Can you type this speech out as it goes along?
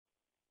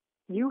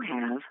You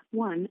have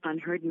one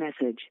unheard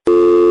message.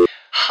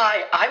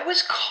 Hi, I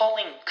was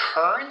calling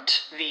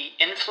Current, the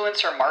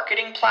influencer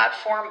marketing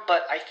platform,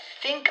 but I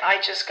think I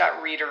just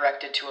got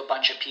redirected to a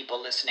bunch of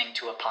people listening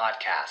to a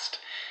podcast.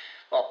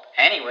 Well,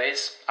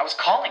 anyways, I was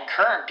calling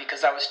Current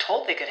because I was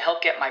told they could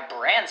help get my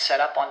brand set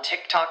up on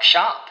TikTok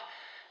Shop,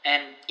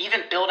 and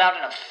even build out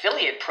an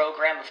affiliate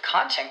program of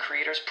content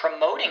creators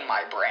promoting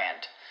my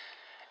brand,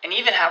 and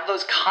even have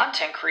those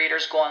content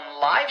creators go on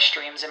live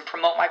streams and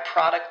promote my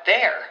product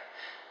there.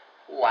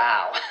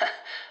 Wow,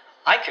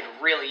 I could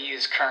really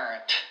use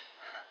Current.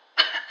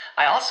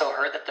 I also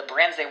heard that the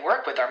brands they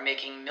work with are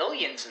making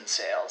millions in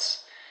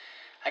sales.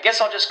 I guess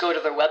I'll just go to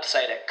their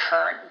website at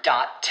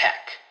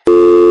current.tech.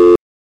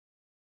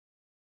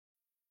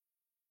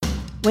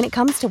 When it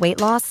comes to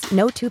weight loss,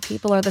 no two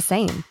people are the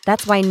same.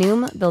 That's why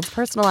Noom builds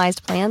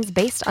personalized plans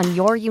based on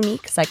your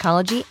unique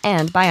psychology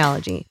and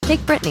biology.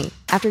 Take Brittany.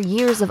 After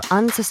years of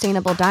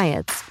unsustainable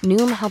diets,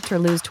 Noom helped her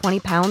lose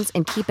 20 pounds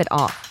and keep it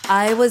off.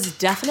 I was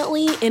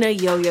definitely in a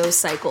yo-yo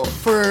cycle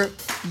for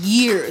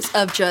years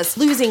of just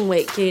losing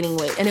weight, gaining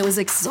weight, and it was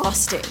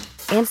exhausting.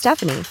 And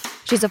Stephanie.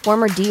 She's a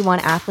former D1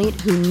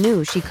 athlete who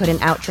knew she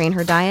couldn't outtrain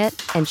her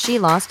diet, and she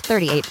lost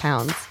 38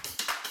 pounds.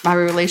 My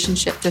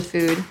relationship to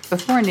food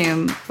before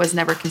Noom was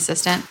never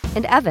consistent.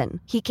 And Evan,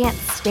 he can't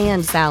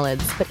stand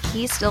salads, but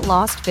he still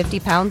lost 50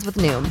 pounds with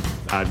Noom.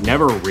 I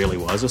never really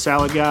was a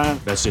salad guy.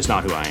 That's just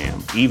not who I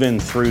am. Even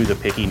through the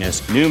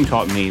pickiness, Noom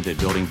taught me that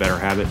building better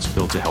habits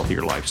builds a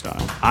healthier lifestyle.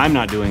 I'm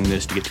not doing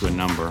this to get to a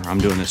number. I'm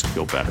doing this to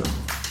feel better.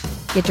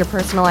 Get your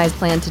personalized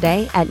plan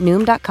today at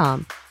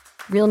Noom.com.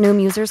 Real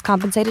Noom users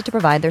compensated to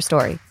provide their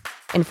story.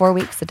 In 4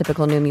 weeks, the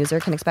typical Noom user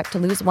can expect to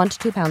lose 1 to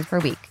 2 pounds per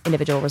week.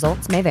 Individual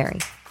results may vary.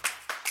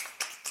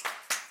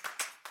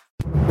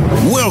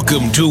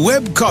 Welcome to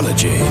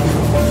Webcology.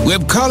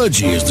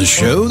 Webcology is the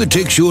show that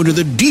takes you into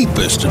the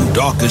deepest and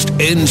darkest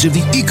ends of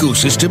the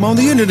ecosystem on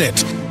the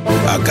internet.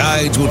 Our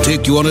guides will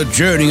take you on a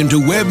journey into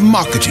web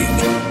marketing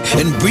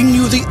and bring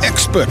you the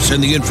experts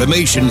and the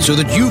information so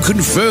that you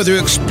can further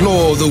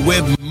explore the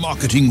web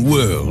marketing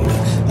world.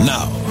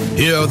 Now,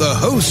 here are the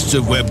hosts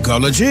of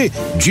Webcology,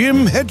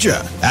 Jim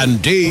Hedger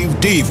and Dave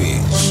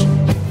Davies.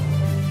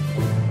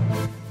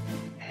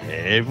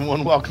 Hey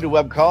everyone, welcome to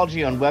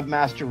Webcology on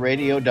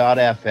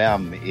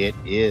webmasterradio.fm. It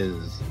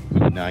is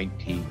the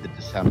 19th of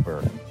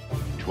December,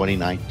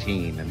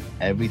 2019, and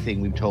everything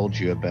we've told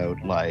you about,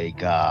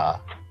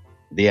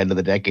 the end of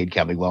the decade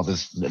coming, well,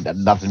 there's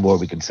nothing more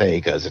we can say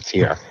because it's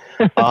here.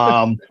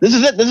 This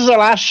is it. This is our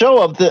last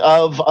show of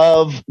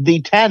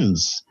the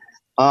tens,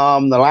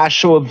 the last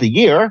show of the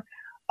year.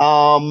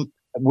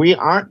 We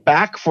aren't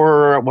back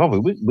for, well,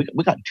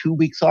 we got 2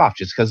 weeks off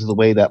just because of the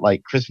way that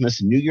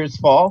Christmas and New Year's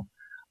fall.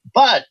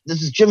 But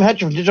this is Jim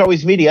Hedger from Digital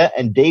Always Media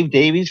and Dave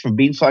Davies from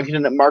Beanstalk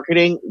Internet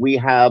Marketing. We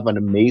have an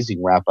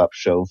amazing wrap-up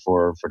show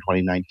for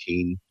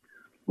 2019.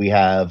 We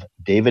have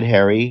David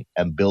Harry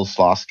and Bill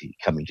Slosky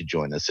coming to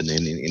join us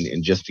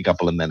in just a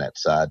couple of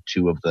minutes.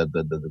 Two of the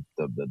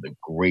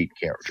great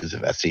characters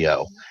of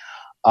SEO.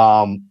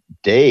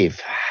 Dave,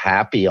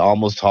 happy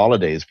almost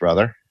holidays,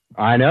 brother.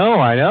 I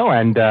know,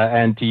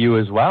 and to you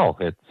as well.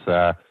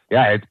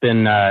 It's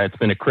been a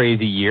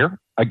crazy year.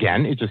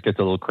 Again, it just gets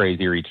a little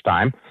crazier each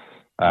time.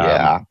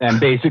 And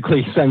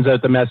basically sends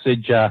out the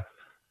message,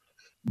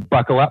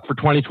 buckle up for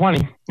 2020.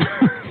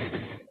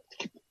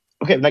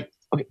 Okay.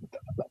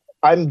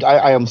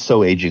 I am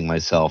so aging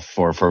myself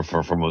for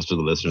most of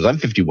the listeners. I'm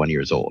 51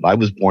 years old. I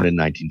was born in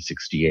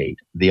 1968.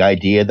 The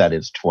idea that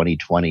it's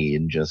 2020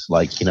 in just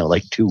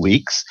 2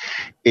 weeks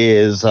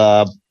is,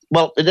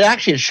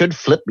 it should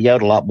flip me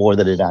out a lot more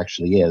than it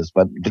actually is.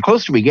 But the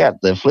closer we get,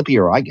 the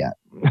flippier I get.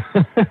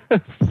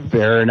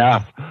 Fair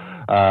enough.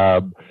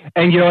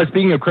 And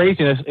speaking of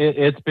craziness,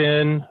 it's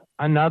been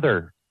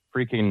another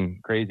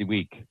freaking crazy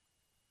week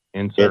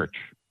in search.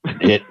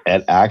 It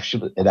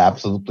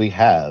absolutely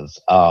has.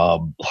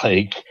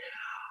 Okay.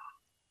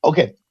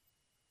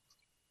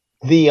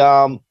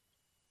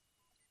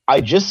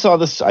 I just saw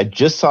this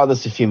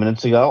a few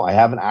minutes ago. I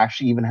haven't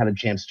actually even had a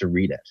chance to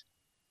read it.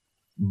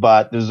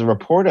 But there's a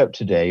report out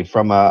today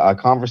from a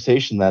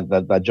conversation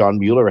that John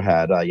Mueller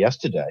had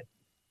yesterday.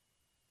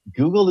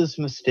 Google is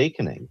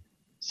mistaking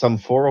some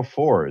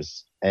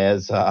 404s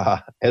as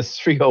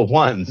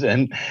 301s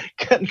and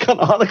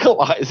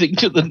canonicalizing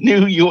to the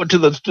new to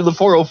the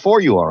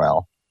 404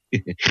 URL.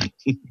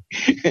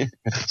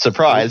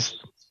 Surprise!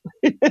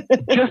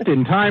 Just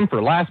in time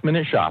for last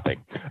minute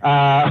shopping.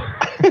 Yeah.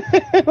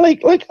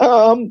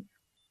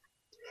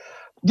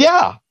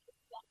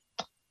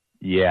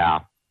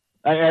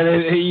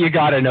 You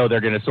got to know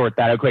they're going to sort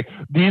that out quick.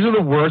 These are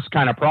the worst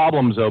kind of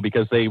problems, though,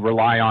 because they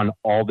rely on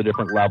all the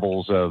different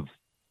levels of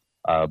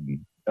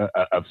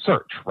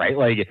search, right?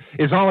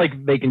 It's not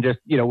like they can just,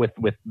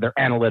 with their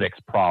analytics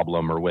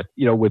problem or with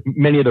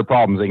many of their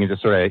problems, they can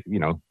just sort of,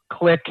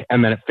 click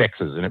and then it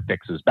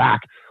fixes back.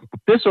 But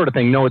this sort of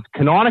thing, no, it's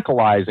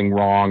canonicalizing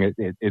wrong.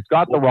 It's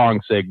got the wrong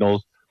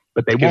signals,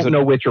 but they won't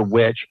know which are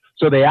which.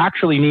 So they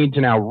actually need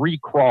to now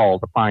recrawl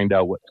to find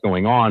out what's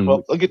going on.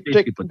 Well,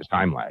 basically put the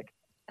time lag.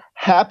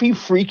 Happy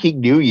freaking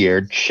New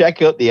Year.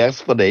 Check out the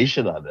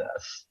explanation on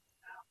this.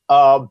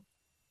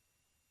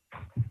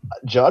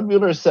 John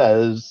Mueller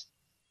says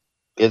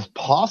it's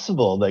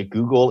possible that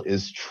Google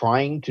is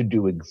trying to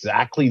do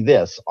exactly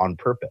this on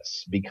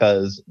purpose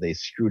because they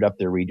screwed up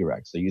their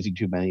redirects. They're using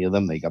too many of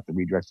them. They got the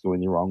redirects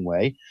going the wrong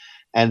way.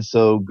 And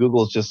so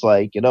Google's just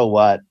like, you know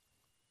what?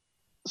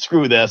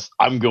 Screw this.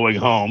 I'm going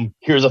home.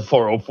 Here's a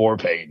 404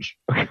 page.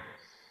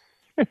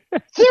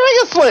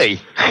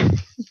 Seriously.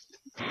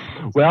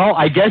 Well,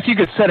 I guess you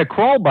could set a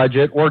crawl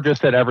budget or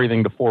just set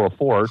everything to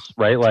 404s,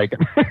 right? Like,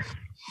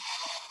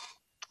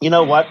 you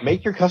know what?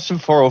 Make your custom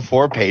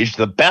 404 page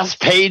the best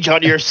page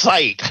on your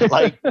site.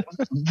 Like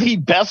the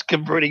best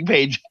converting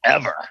page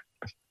ever.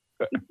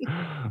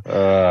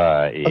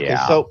 Yeah. Okay,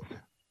 so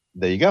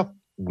there you go.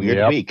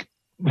 Weird week.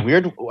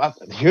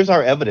 Here's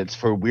our evidence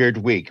for weird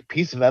week.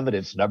 Piece of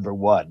evidence number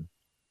 1.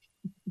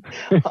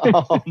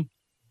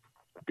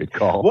 Good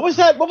call. What was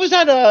that?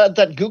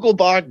 That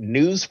Googlebot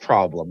news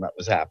problem that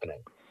was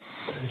happening?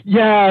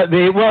 Yeah,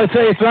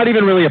 it's not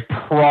even really a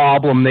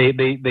problem.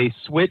 They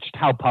switched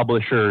how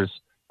publishers,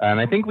 and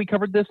I think we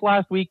covered this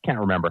last week. Can't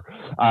remember.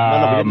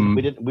 No,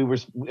 we didn't.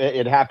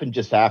 It happened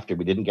just after.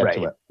 We didn't get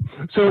to it.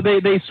 So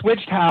they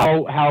switched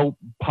how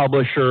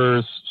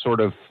publishers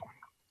sort of,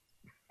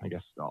 I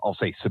guess I'll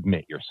say,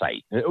 submit your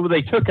site.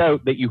 They took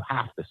out that you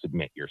have to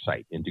submit your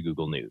site into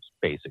Google News,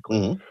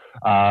 basically.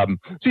 Mm-hmm.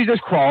 So you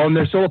just crawl, and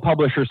there's still a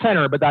publisher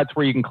center, but that's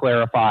where you can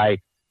clarify,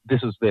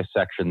 this is this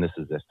section, this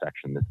is this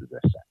section, this is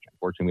this section.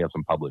 Fortunately, we have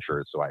some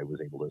publishers, so I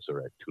was able to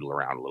sort of tootle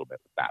around a little bit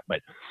with that.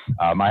 But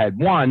I had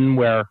one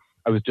where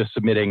I was just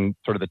submitting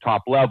sort of the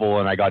top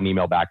level, and I got an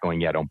email back going,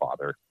 yeah, don't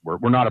bother.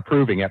 We're not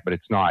approving it, but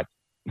it's not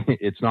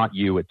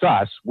you, it's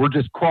us. We're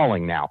just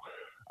crawling now.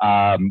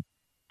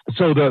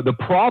 So the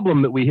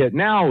problem that we hit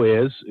now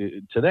is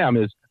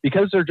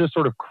because they're just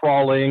sort of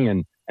crawling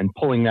and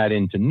pulling that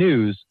into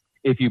news.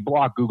 If you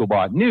block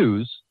Googlebot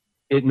News,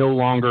 it no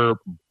longer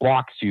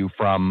blocks you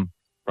from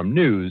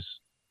news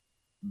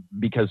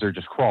because they're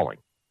just crawling,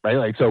 right?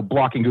 Like, so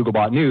blocking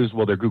Googlebot News,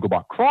 well, their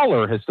Googlebot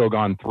crawler has still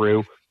gone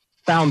through,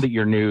 found that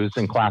you're news,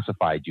 and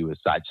classified you as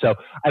such. So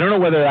I don't know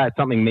whether that's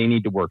something they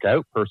need to work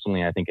out.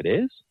 Personally, I think it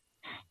is.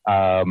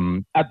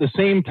 At the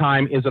same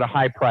time, is it a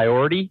high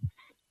priority?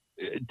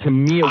 To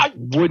me, it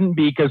wouldn't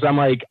be, because I'm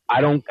like,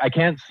 I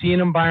can't see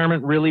an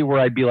environment really where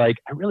I'd be like,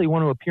 I really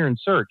want to appear in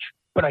search,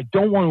 but I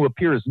don't want to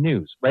appear as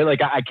news, right? Like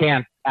I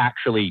can't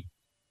actually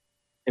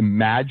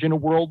imagine a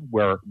world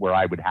where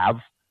I would have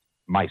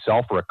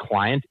myself or a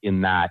client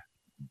in that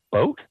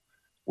boat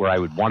where I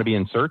would want to be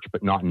in search,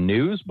 but not in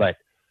news. But,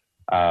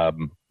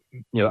 I'm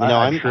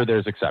sure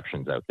there's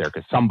exceptions out there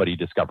because somebody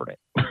discovered it.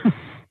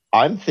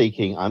 I'm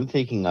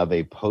thinking of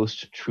a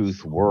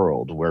post-truth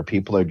world where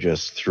people are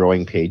just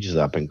throwing pages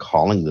up and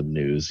calling them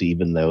news,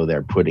 even though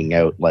they're putting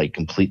out like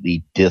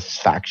completely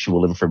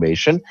disfactual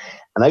information.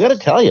 And I got to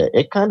tell you,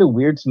 it kind of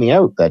weirds me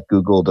out that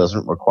Google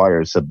doesn't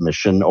require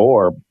submission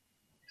or,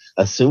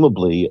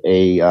 assumably,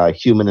 a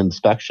human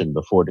inspection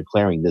before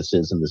declaring this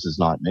is and this is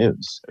not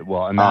news.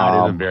 Well, and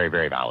that is a very,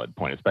 very valid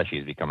point, especially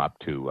as we come up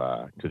to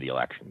the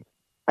elections.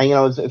 And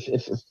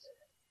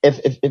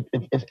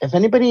if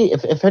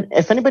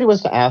anybody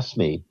was to ask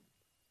me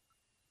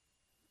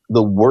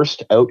the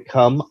worst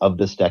outcome of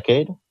this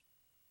decade,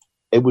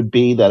 it would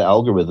be that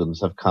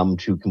algorithms have come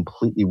to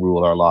completely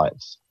rule our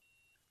lives.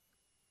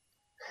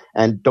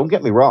 And don't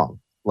get me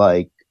wrong,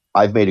 like,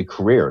 I've made a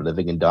career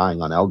living and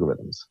dying on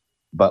algorithms,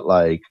 but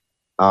like,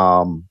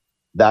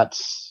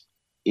 that's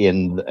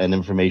in an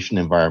information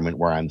environment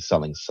where I'm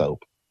selling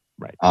soap.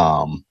 Right.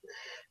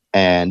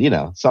 And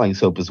selling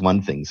soap is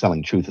one thing,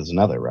 selling truth is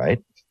another,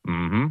 right?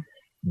 Mm-hmm.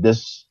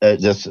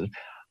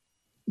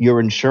 Your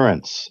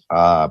insurance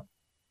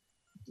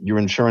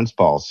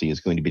policy is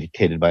going to be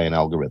dictated by an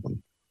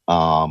algorithm.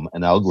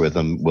 An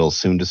algorithm will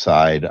soon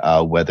decide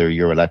whether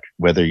your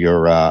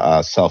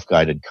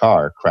self-guided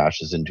car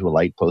crashes into a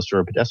light post or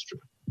a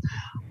pedestrian.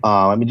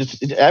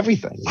 Just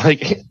everything.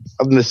 Like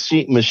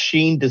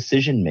machine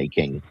decision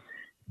making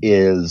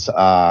is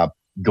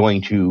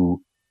going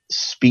to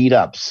speed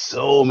up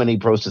so many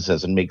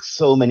processes and make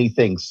so many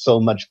things so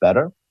much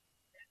better.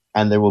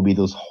 And there will be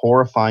those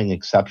horrifying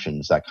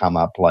exceptions that come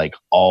up like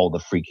all the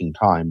freaking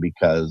time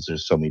because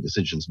there's so many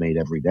decisions made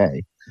every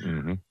day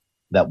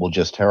that will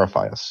just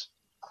terrify us.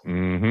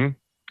 Mm-hmm.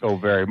 Oh,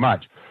 very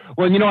much.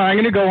 Well, I'm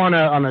going to go on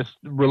a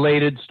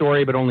related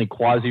story, but only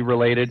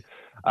quasi-related.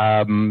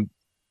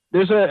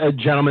 There's a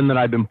gentleman that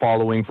I've been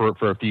following for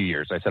a few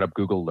years. I set up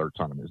Google Alerts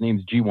on him. His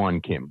name's Ji-Won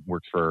Kim,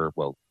 works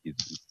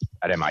he's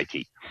at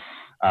MIT.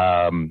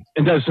 And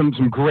does some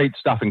great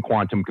stuff in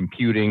quantum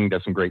computing,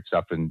 does some great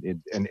stuff and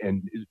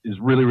is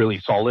really, really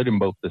solid in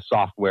both the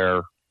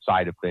software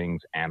side of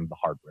things and the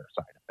hardware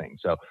side of things.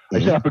 So I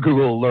set up a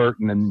Google Alert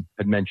and then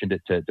had mentioned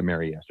it to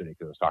Mary yesterday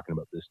because I was talking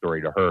about this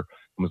story to her and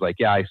was like,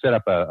 yeah, I set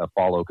up a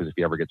follow because if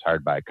he ever gets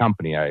hired by a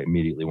company, I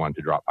immediately wanted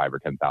to drop $5,000 or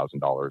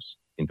 $10,000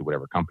 into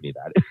whatever company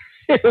that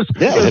is.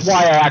 That's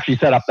why I actually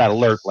set up that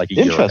alert like a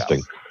year ago.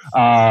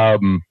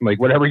 Like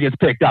whatever gets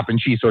picked up, and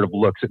she sort of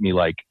looks at me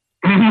like,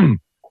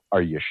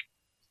 are you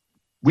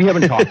We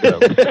haven't talked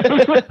about.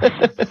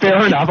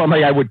 Fair enough. I'm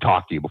like, I would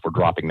talk to you before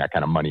dropping that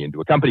kind of money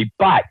into a company.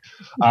 But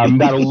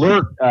that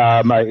alert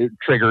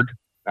triggered,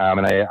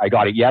 and I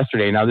got it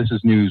yesterday. Now, this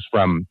is news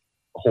from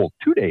a whole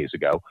 2 days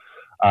ago.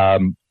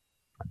 And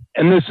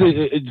this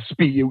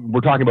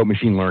we're talking about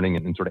machine learning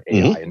and sort of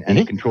AI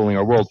and controlling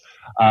our world.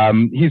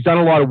 He's done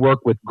a lot of work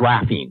with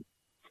graphene,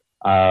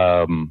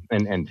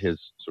 and his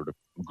sort of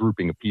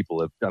grouping of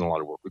people have done a lot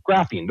of work with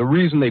graphene. The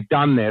reason they've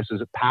done this is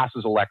it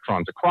passes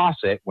electrons across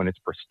it when it's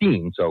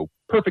pristine, so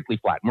perfectly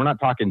flat. And we're not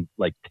talking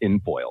like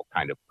tinfoil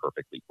kind of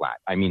perfectly flat.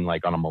 I mean,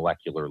 like on a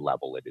molecular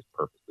level, it is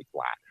perfectly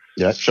flat.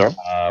 Yeah, sure.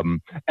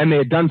 And they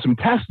had done some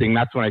testing.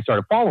 That's when I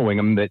started following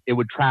them, that it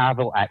would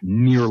travel at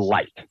near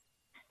light.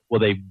 Well,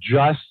 they've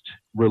just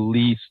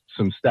released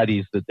some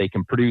studies that they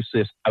can produce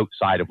this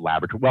outside of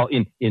laboratory. Well,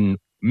 in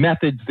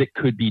methods that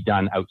could be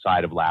done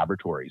outside of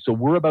laboratory. So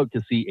we're about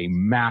to see a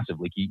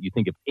massive, like you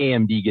think of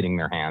AMD getting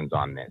their hands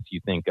on this. You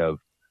think of,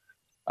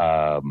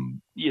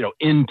 Intel,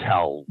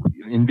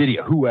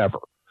 NVIDIA, whoever,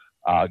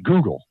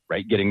 Google,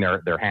 right, getting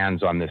their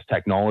hands on this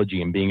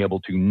technology and being able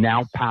to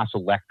now pass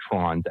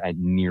electrons at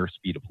near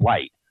speed of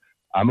light.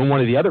 And one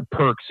of the other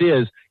perks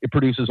is it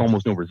produces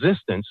almost no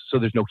resistance, so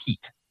there's no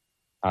heat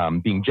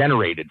being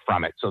generated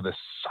from it. So the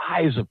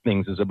size of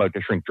things is about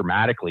to shrink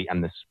dramatically,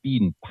 and the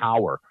speed and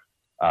power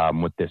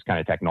with this kind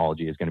of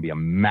technology is going to be a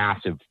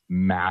massive,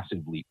 massive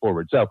leap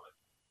forward. So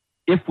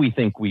if we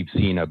think we've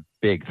seen a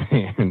big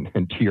thing,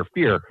 and to your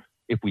fear,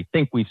 if we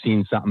think we've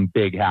seen something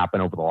big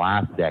happen over the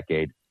last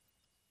decade,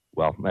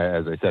 well,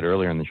 as I said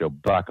earlier in the show,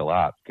 buckle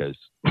up, because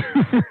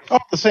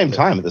at the same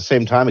time,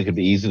 it could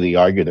be easily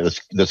argued that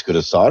this could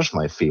assuage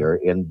my fear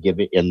in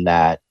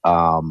that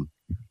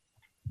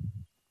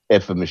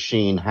if a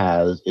machine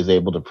is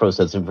able to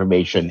process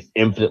information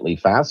infinitely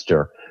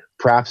faster,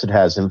 perhaps it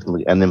has an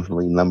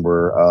infinite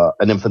number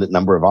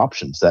of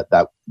options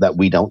that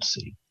we don't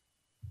see.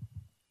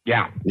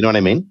 Yeah, you know what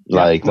I mean?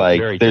 Yeah,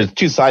 like there's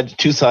two sides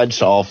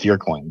to all fear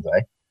coins,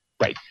 eh?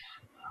 Right.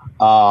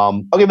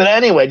 Okay, but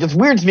anyway, it just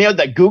weirds me out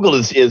that Google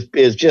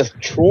is just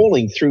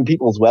trolling through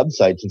people's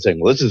websites and saying,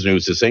 "Well, this is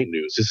news. This ain't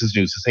news. This is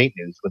news. This ain't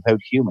news," without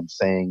humans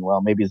saying,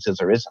 "Well, maybe it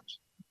is or isn't."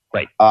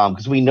 Right.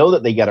 Because we know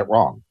that they get it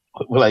wrong.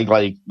 Like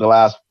the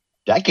last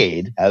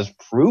decade has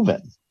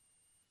proven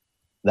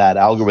that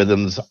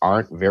algorithms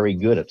aren't very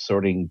good at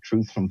sorting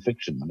truth from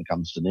fiction when it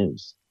comes to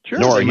news. Sure,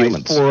 nor are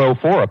humans.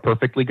 404, a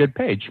perfectly good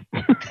page.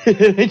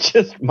 It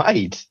just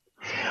might.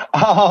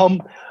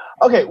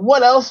 Okay,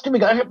 what else do we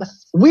got?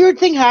 Weird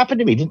thing happened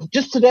to me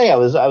just today. I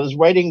was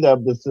writing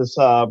this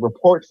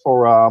report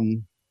for a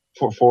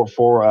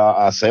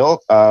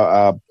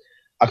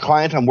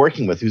client I'm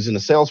working with who's in a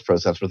sales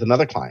process with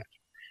another client,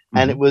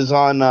 and it was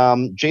on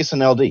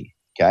JSON LD.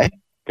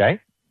 Okay.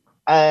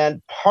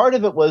 And part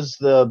of it was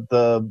the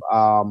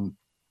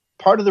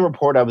part of the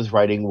report I was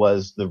writing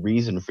was the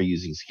reason for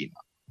using schema.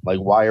 Like,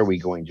 why are we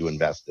going to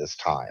invest this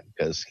time?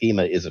 Because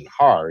schema isn't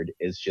hard;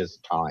 it's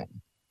just time.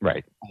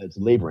 Right. It's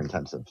labor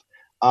intensive.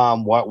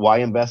 Why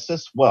invest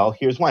this? Well,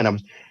 here's why. And I'm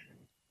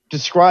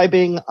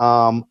describing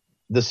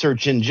the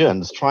search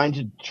engines, trying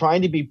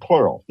to be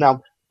plural.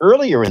 Now,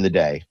 earlier in the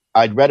day,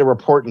 I'd read a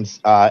report in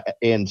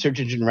Search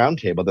Engine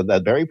Roundtable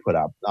that Barry put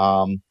up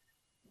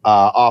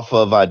off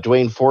of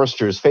Dwayne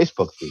Forrester's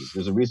Facebook feed.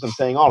 There's a reason I'm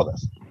saying all of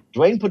this.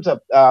 Dwayne puts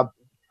up,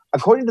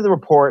 according to the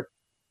report,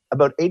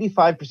 about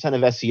 85%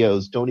 of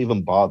SEOs don't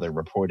even bother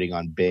reporting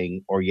on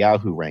Bing or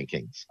Yahoo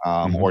rankings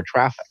or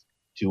traffic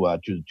to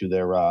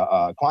their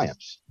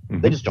clients.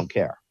 They just don't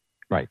care.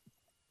 Right.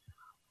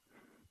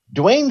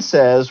 Dwayne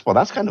says, well,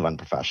 that's kind of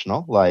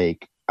unprofessional.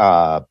 Like,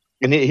 and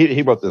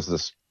he wrote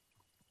this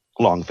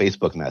long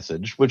Facebook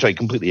message, which I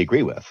completely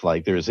agree with.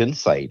 Like, there's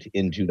insight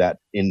into that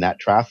in that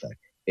traffic.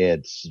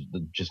 It's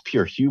just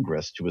pure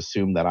hubris to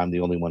assume that I'm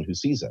the only one who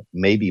sees it.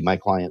 Maybe my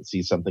client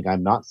sees something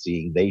I'm not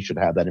seeing. They should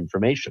have that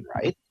information,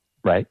 right?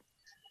 Right.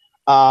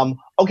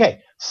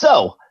 Okay,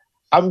 so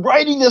I'm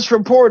writing this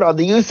report on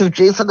the use of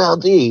JSON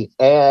LD,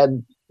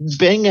 and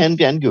Bing and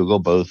Google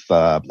both,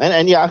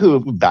 and Yahoo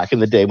back in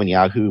the day when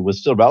Yahoo was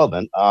still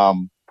relevant,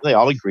 they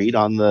all agreed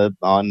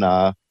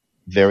on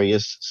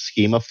various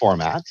schema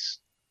formats,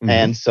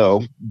 and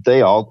so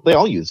they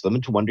all use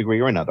them to one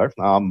degree or another.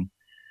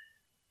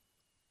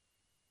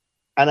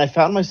 And I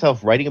found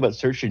myself writing about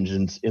search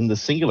engines in the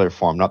singular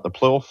form, not the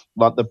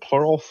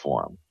plural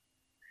form.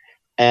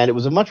 And it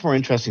was a much more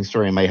interesting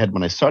story in my head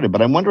when I started.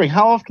 But I'm wondering,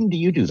 how often do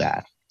you do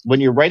that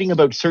when you're writing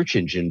about search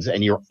engines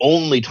and you're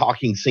only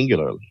talking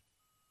singularly?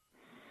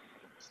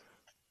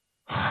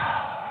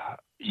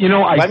 You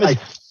know, I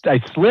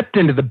slipped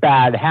into the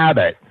bad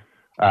habit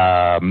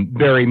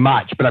very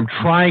much, but I'm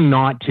trying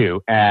not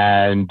to.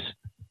 And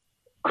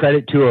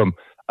credit to him,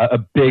 a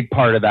big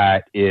part of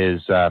that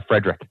is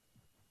Frederick.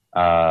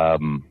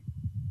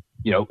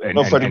 You know, and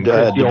Chris Olsen and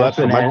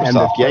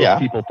the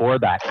people for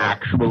that,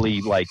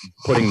 actually like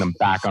putting them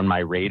back on my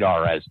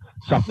radar as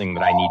something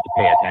that I need to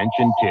pay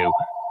attention to,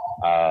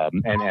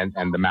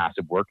 and the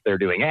massive work they're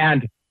doing.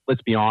 And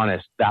let's be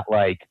honest, that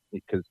like,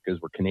 because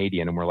we're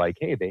Canadian and we're like,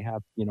 hey, they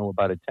have,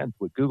 about 1/10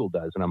 what Google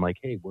does. And I'm like,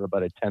 hey, we're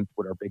about 1/10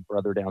 what our big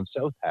brother down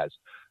south has.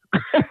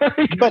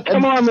 But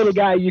come on, little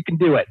guy, you can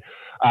do it.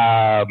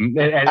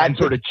 And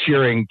sort of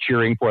cheering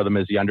for them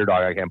as the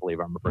underdog. I can't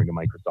believe I'm referring to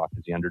Microsoft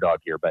as the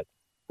underdog here, but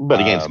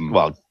against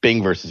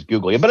Bing versus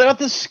Google. But at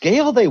the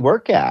scale they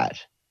work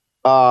at,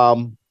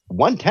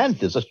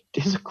 1/10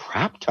 is a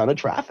crap ton of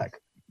traffic.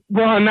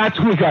 Well, and that's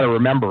what we got to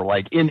remember.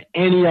 Like in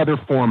any other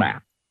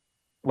format,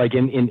 like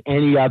in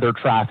any other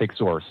traffic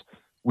source,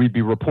 we'd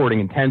be reporting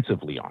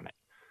intensively on it.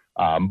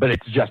 But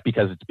it's just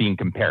because it's being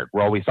compared.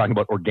 We're always talking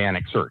about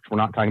organic search. We're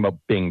not talking about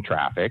Bing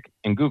traffic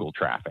and Google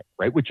traffic,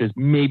 right? Which is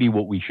maybe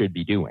what we should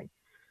be doing.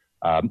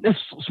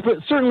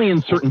 Certainly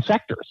in certain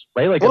sectors,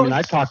 right? Like,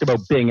 I've talked about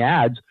Bing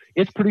ads.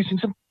 It's producing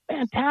some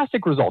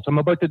fantastic results. I'm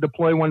about to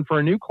deploy one for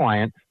a new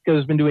client because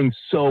it's been doing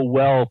so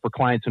well for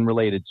clients in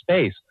related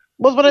space.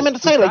 Well, what I meant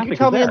to say, like you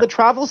tell me in the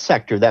travel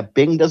sector that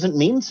Bing doesn't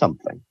mean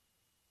something.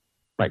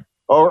 Right.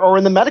 Or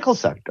in the medical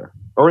sector.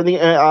 Or in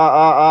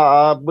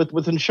the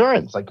with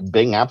insurance, like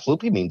Bing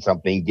absolutely means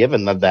something,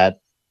 given that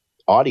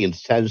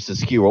audience tends to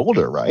skew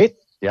older, right?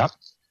 Yeah.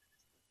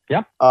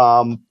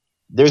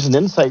 There's an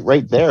insight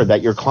right there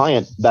that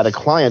a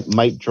client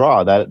might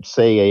draw that,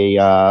 say,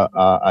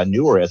 a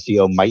newer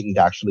SEO mightn't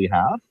actually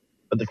have,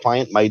 but the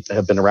client might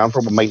have been around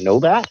for, but might know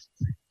that.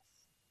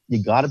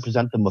 You got to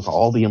present them with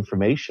all the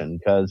information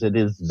because it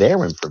is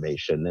their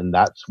information, and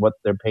that's what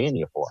they're paying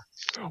you for.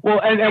 Well,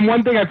 and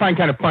one thing I find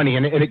kind of funny,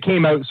 and it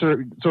came out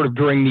sort of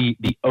during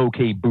the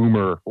OK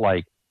Boomer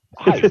like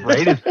hype,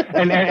 right?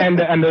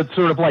 and the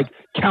sort of like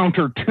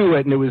counter to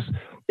it, and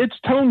it's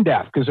tone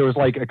deaf because there was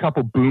like a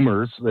couple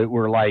boomers that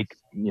were like,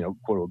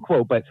 quote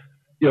unquote, but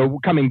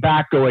coming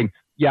back going,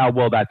 yeah,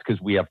 well, that's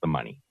because we have the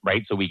money,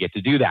 right? So we get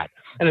to do that,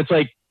 and it's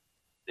like.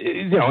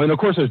 And of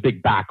course there's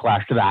big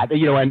backlash to that,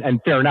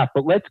 and fair enough,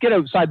 but let's get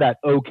outside that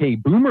OK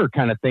Boomer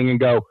kind of thing and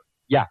go,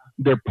 yeah,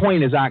 their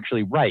point is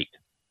actually right.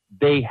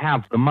 They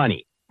have the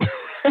money.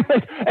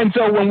 And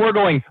so when we're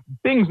going,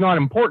 Bing's not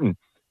important.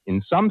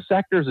 In some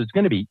sectors, it's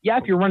going to be, yeah,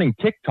 if you're running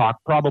TikTok,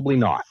 probably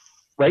not,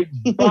 right?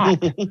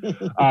 But,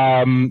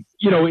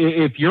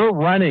 if you're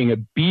running a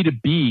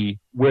B2B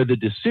where the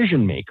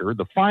decision maker,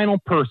 the final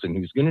person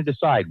who's going to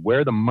decide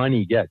where the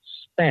money gets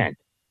spent,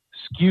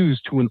 skews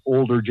to an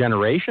older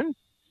generation,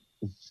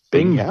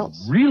 Bing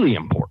is really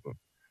important.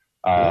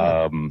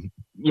 And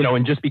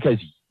just because,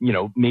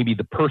 maybe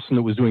the person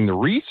that was doing the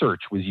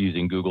research was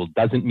using Google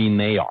doesn't mean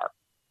they are.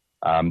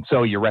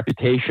 So your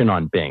reputation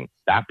on Bing,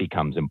 that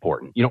becomes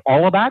important.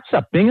 All of that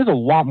stuff. Bing is a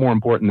lot more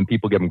important than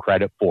people give them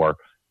credit for.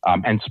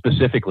 And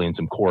specifically in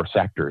some core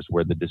sectors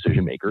where the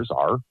decision makers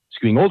are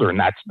skewing older. And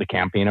that's the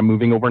campaign I'm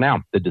moving over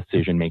now. The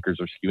decision makers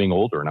are skewing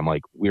older. And I'm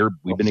like,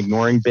 we've been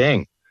ignoring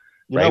Bing.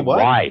 Right?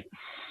 Why?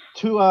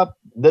 To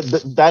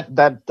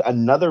that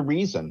another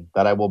reason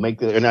that I will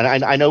make, and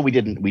I know we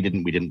didn't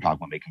talk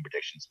about making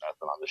predictions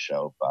nothing on the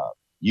show, but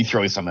you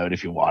throw some out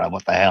if you want.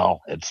 What the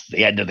hell? It's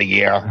the end of the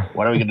year.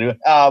 What are we gonna do?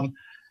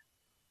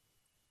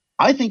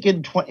 I think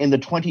in the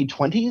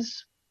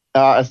 2020s,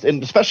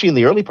 and especially in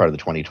the early part of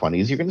the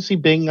 2020s, you're going to see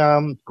Bing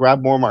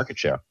grab more market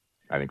share.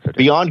 I think so too.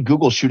 Beyond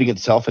Google shooting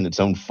itself in its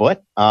own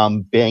foot,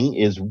 Bing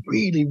is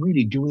really,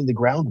 really doing the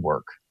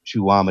groundwork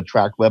to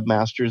attract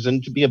webmasters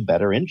and to be a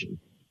better engine.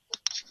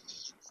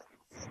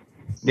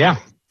 Yeah.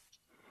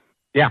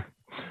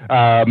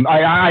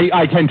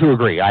 I tend to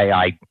agree.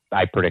 I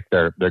predict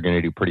they're going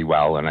to do pretty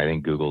well, and I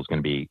think Google's going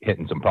to be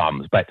hitting some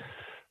problems. But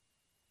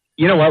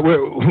you know what?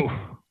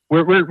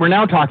 We're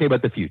now talking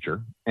about the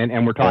future,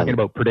 and we're talking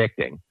about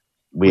predicting.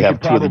 We have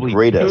two of the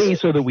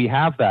greatest, so that we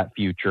have that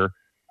future,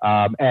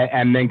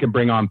 and then can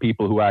bring on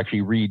people who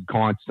actually read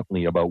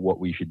constantly about what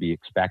we should be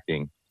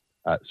expecting.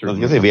 I was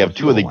going to say we have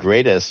two of the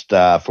greatest,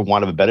 for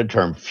want of a better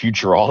term,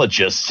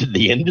 futurologists in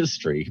the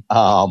industry.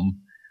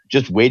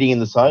 Just waiting in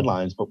the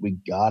sidelines, but we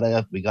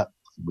gotta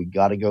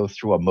go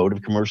through a mode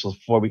of commercials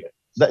before we.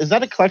 Is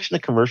that a collection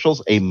of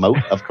commercials? A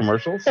moat of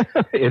commercials?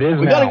 It is.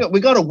 We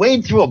gotta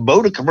wade through a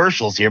moat of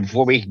commercials here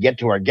before we can get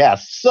to our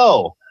guests.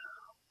 So,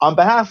 on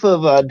behalf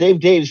of Dave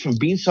Daves from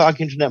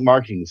Beanstalk Internet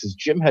Marketing, this is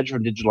Jim Hedger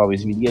from Digital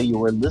Always Media.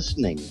 You are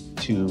listening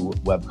to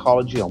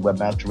Webcology on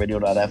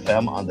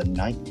WebmasterRadio.fm on the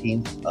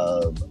 19th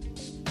of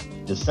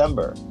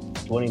December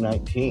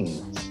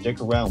 2019. Stick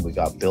around. We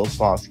got Bill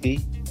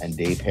Slosky and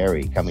Dave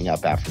Harry coming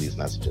up after these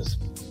messages.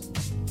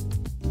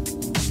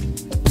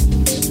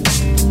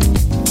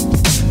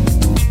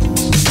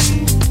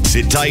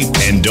 Sit tight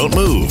and don't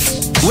move.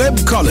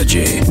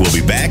 Webcology. We'll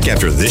be back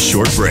after this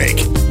short break.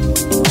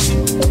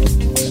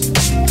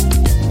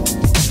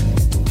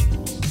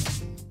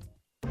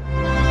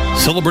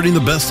 Celebrating the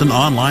best in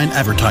online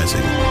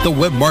advertising, the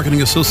Web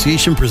Marketing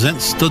Association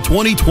presents the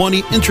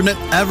 2020 Internet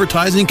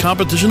Advertising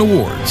Competition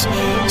Awards.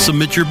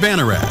 Submit your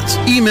banner ads,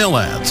 email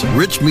ads,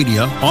 rich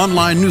media,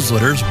 online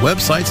newsletters,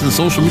 websites, and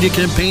social media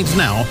campaigns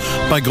now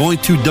by going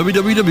to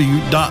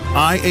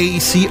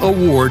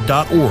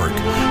www.iacaward.org.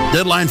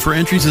 Deadline for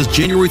entries is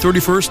January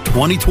 31st,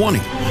 2020.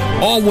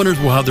 All winners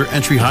will have their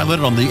entry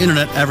highlighted on the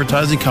Internet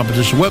Advertising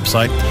Competition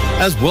website,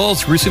 as well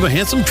as receive a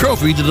handsome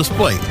trophy to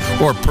display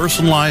or a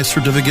personalized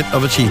certificate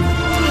of achievement.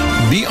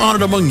 Be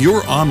honored among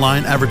your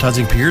online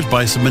advertising peers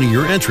by submitting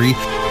your entry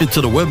into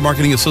the Web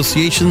Marketing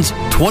Association's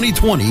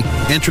 2020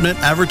 Internet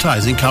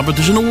Advertising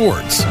Competition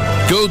Awards.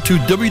 Go to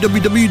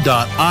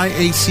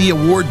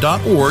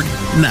www.iacaward.org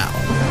now.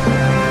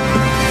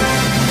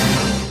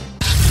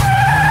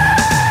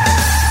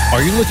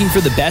 Are you looking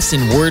for the best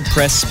in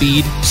WordPress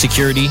speed,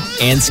 security,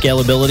 and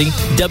scalability?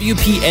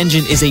 WP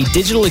Engine is a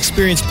digital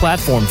experience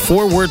platform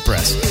for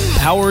WordPress,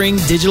 powering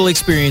digital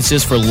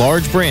experiences for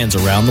large brands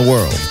around the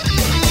world.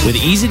 With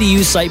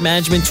easy-to-use site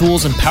management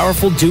tools and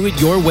powerful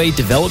do-it-your-way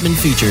development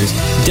features,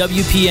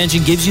 WP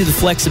Engine gives you the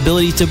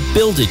flexibility to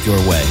build it your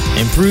way.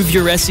 Improve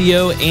your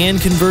SEO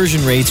and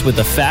conversion rates with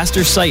a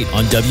faster site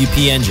on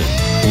WP Engine.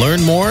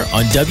 Learn more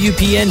on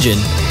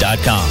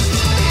WPEngine.com.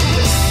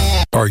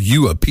 Are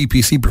you a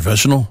PPC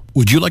professional?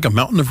 Would you like a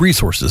mountain of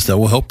resources that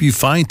will help you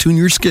fine-tune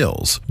your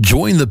skills?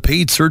 Join the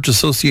Paid Search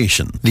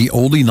Association, the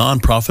only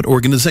nonprofit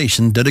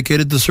organization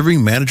dedicated to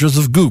serving managers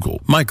of Google,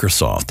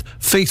 Microsoft,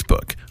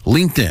 Facebook,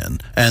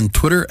 LinkedIn, and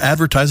Twitter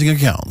advertising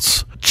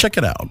accounts. Check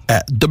it out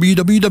at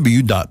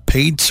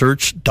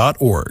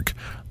www.paidsearch.org.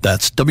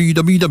 That's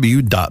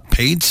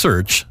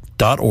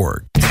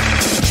www.paidsearch.org.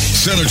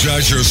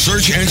 Synergize your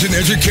search engine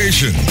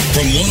education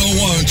from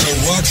 101 to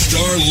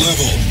rockstar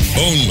level.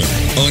 Only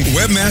on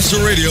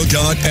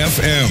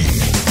webmasterradio.fm.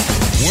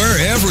 We're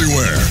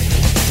everywhere.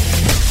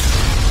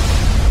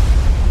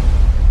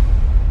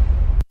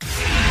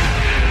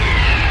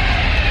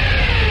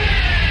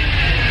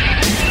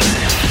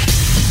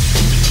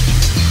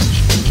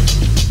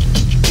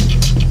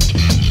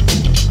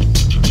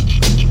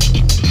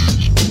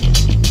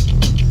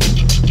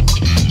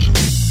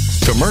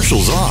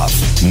 Commercials off.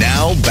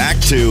 Now back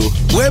to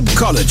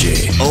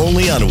Webcology.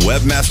 Only on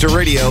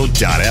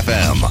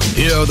webmasterradio.fm.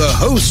 Here are the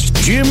hosts,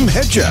 Jim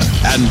Hedger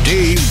and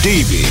Dave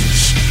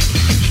Davies.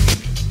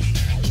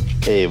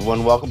 Hey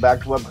everyone, welcome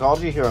back to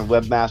Webcology here on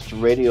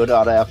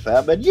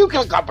webmasterradio.fm and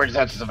Yukon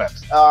Comprehensive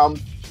Events.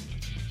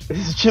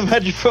 This is Jim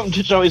Hedger from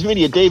Digital Always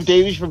Media, Dave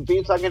Davies from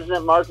Beanstalk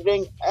Internet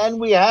Marketing, and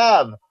we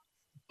have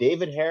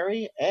David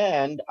Harry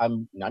and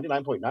I'm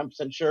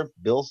 99.9% sure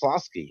Bill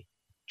Slosky.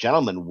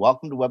 Gentlemen,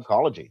 welcome to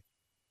Webcology.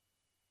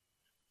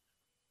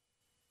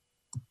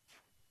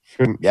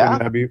 Shouldn't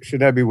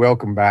that be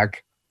welcome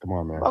back? Come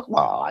on, man.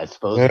 Well, I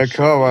suppose. Yeah,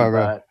 come on,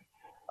 man.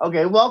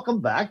 Okay, welcome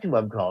back to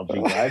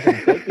Webcology, guys. And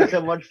thank you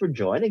so much for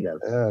joining us.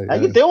 How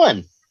you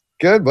doing?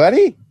 Good,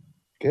 buddy.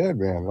 Good,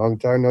 man. Long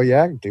time no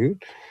yak,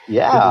 dude.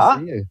 Yeah.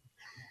 Good to see you.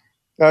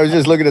 I was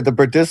just looking at the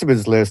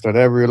participants list, and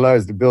I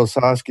realized that Bill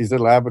Sosky's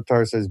little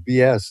avatar says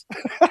BS.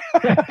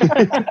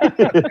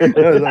 I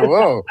was like,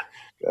 whoa.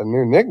 Got a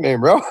new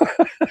nickname, bro.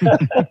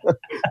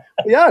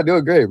 Yeah,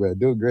 doing great, man.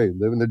 Doing great.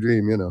 Living the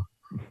dream, you know.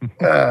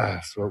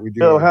 That's what we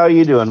do. So, how are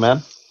you doing,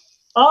 man?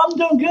 I'm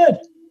doing good.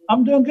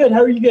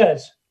 How are you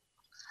guys?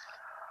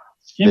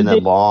 It's been a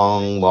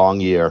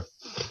long year.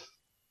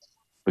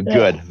 But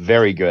good.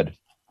 Very good.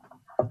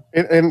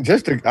 And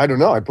just to, I don't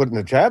know, I put in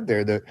the chat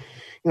there that,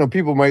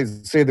 people might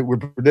say that we're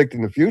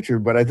predicting the future,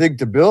 but I think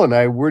to Bill and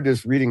I, we're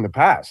just reading the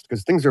past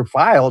because things are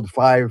filed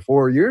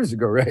 4 years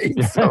ago, right?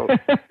 So,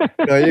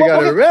 you got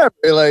to remember,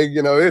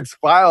 it's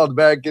filed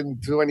back in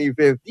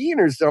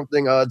 2015 or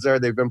something. Odds are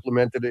they've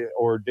implemented it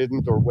or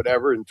didn't or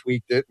whatever and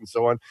tweaked it and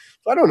so on.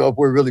 So I don't know if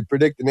we're really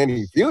predicting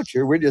any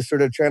future. We're just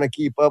sort of trying to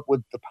keep up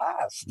with the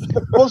past.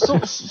 Well,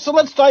 so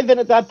let's dive in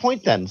at that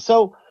point then.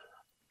 So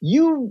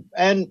you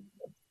and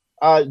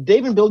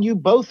Dave and Bill, you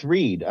both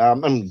read,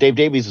 and Dave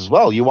Davies as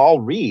well. You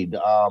all read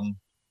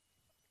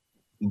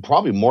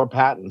probably more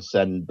patents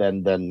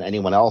than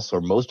anyone else or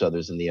most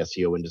others in the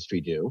SEO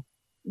industry do.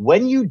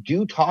 When you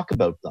do talk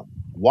about them,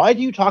 why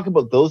do you talk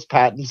about those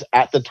patents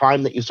at the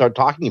time that you start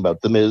talking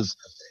about them? As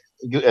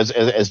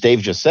Dave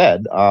just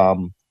said,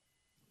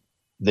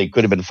 they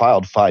could have been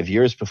filed 5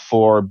 years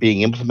before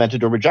being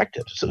implemented or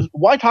rejected. So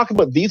why talk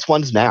about these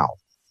ones now?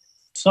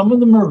 Some of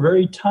them are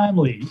very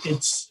timely.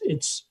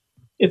 It's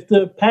if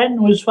the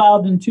patent was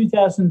filed in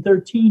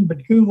 2013,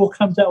 but Google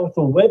comes out with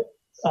a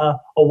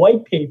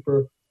white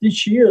paper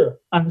this year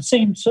on the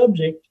same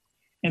subject,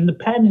 and the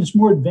patent is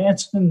more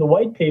advanced than the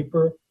white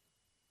paper,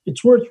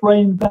 it's worth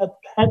writing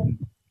about the patent.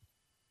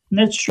 And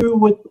that's true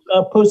with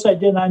a post I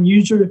did on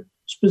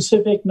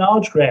user-specific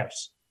knowledge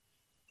graphs.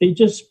 They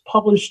just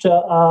published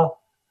a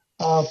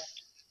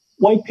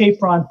white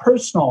paper on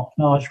personal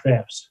knowledge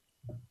graphs,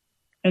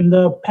 and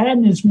the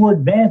patent is more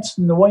advanced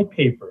than the white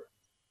paper.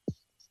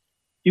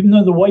 Even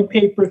though the white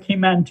paper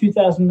came out in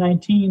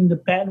 2019, the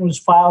patent was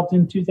filed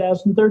in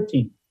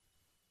 2013.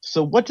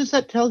 So what does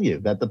that tell you,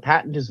 that the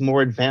patent is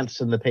more advanced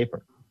than the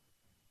paper?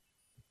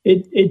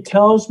 It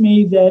tells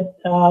me that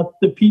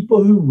the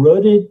people who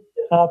wrote it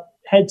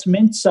had some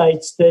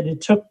insights that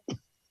it took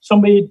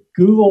somebody at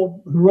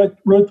Google who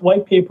wrote the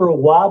white paper a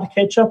while to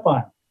catch up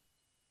on.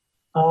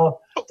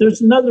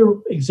 There's another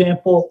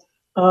example.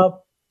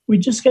 We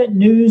just got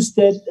news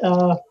that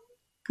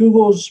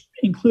Google's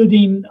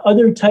including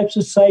other types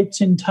of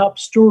sites in top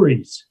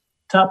stories,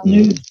 top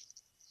news.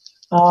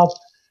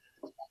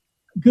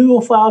 Google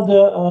filed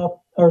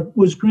or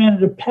was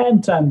granted a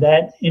patent on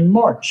that in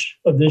March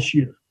of this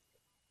year.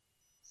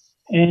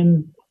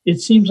 And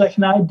it seems like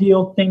an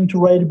ideal thing to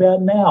write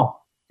about now.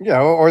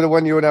 Yeah, or the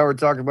one you and I were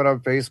talking about on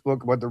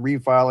Facebook about the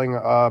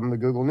refiling the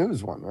Google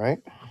News one, right?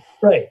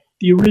 Right.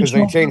 The original. Because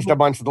they changed a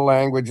bunch of the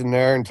language in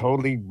there and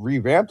totally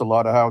revamped a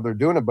lot of how they're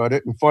doing about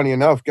it. And funny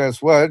enough,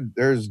 guess what?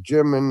 There's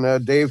Jim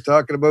and Dave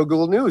talking about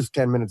Google News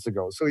 10 minutes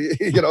ago. So,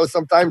 you know,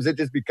 sometimes it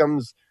just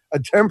becomes a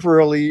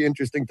temporarily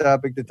interesting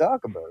topic to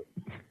talk about.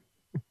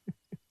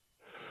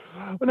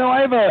 Well, no, I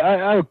have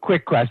a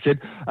quick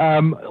question.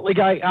 Like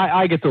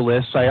I get the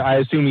list. I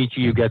assume each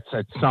of you gets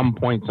at some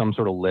point some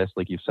sort of list.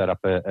 Like you've set up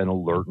an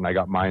alert, and I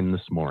got mine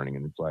this morning,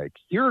 and it's like,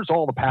 here's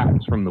all the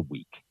patents from the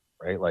week,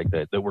 right? Like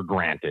that were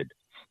granted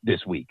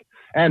this week.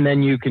 And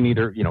then you can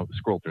either, you know,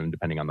 scroll through them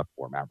depending on the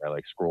format, right?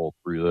 Like scroll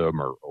through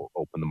them or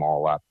open them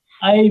all up.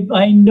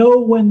 I know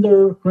when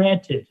they're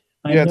granted.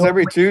 Yeah, it's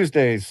every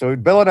Tuesday. So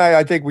Bill and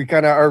I think we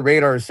kind of, our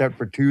radar is set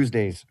for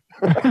Tuesdays.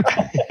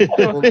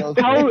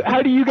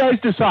 How do you guys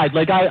decide?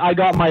 Like I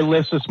got my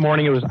list this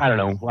morning. It was, I don't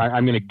know,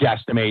 I'm going to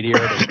guesstimate here,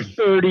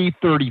 30,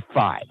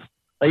 35.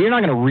 Like, you're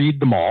not going to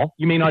read them all.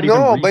 You may not even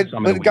read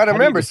some of them. But got to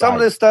remember, some of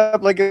this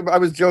stuff, like I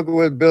was joking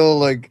with Bill,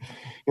 like,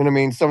 you know what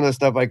I mean? Some of the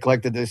stuff I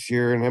collected this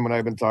year, and him and I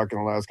have been talking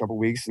the last couple of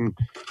weeks, and,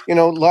 you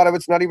know, a lot of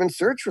it's not even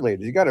search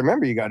related. You got to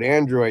remember, you got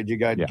Android, you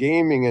got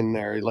gaming in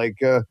there. Like,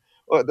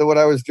 what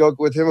I was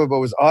joking with him about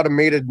was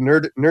automated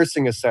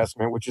nursing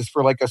assessment, which is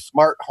for like a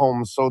smart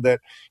home so that,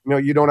 you know,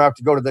 you don't have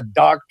to go to the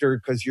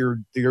doctor because your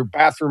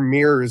bathroom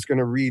mirror is going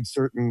to read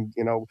certain,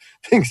 you know,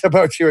 things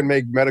about you and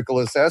make medical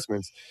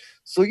assessments.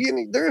 So, you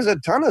know, there's a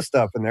ton of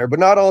stuff in there, but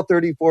not all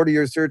 30, 40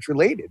 are search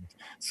related.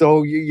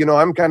 So, you know,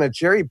 I'm kind of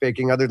cherry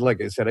picking. Other,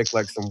 like I said, I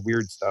collect some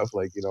weird stuff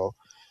like, you know,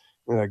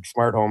 like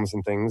smart homes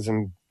and things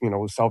and, you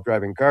know,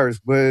 self-driving cars.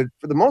 But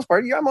for the most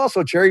part, yeah, I'm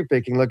also cherry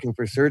picking, looking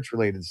for search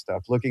related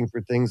stuff, looking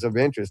for things of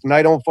interest. And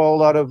I don't follow a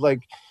lot of like,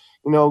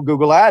 you know,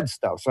 Google Ads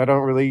stuff. So I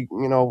don't really,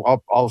 you know,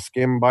 I'll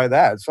skim by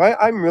that. So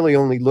I'm really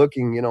only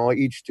looking, you know,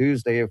 each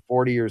Tuesday if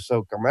 40 or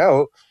so come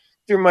out,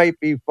 there might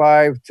be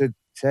 5 to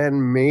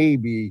 10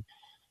 maybe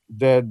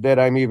that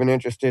I'm even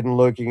interested in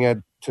looking at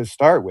to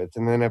start with.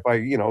 And then if I,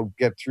 you know,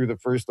 get through the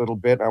first little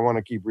bit, I want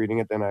to keep reading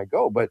it, then I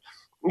go. But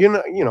you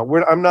know,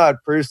 I'm not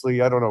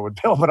personally, I don't know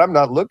what Bill, but I'm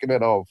not looking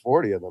at all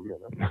 40 of them,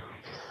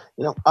 you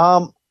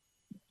know.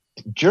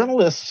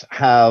 Journalists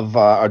have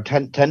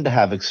tend to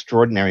have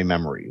extraordinary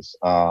memories.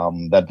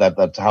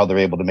 That's how they're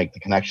able to make the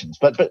connections.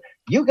 But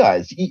you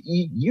guys,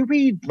 you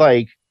read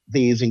like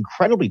these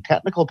incredibly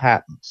technical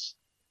patents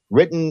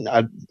written,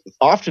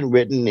 often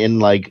written in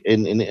like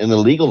in a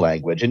legal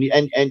language, and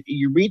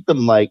you read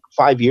them like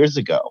 5 years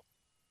ago.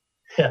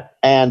 Yeah.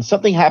 And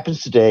something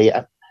happens today.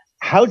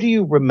 How do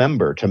you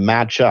remember to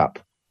match up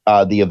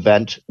the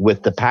event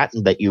with the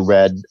patent that you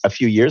read a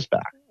few years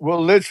back?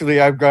 Well, literally,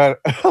 I've got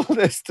a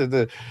list of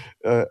a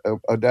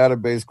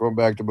database going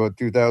back to about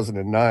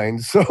 2009.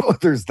 So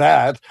there's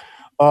that.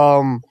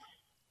 But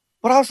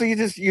also,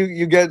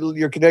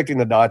 you're connecting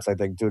the dots, I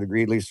think, to a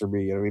degree, at least for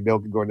me. You know, Bill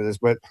could go into this,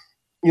 but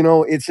you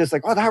know, it's just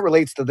like, oh, that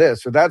relates to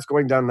this, or that's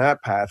going down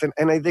that path.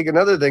 And I think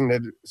another thing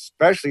that,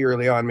 especially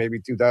early on, maybe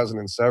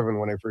 2007,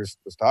 when I first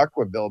was talking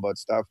with Bill about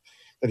stuff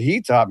that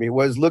he taught me,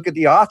 was look at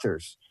the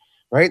authors,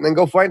 right? And then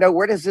go find out,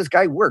 where does this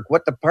guy work?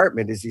 What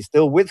department? Is he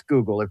still with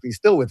Google? If he's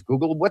still with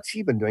Google, what's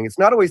he been doing? It's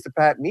not always the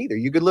patent either.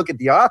 You could look at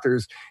the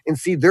authors and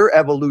see their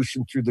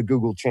evolution through the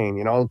Google chain.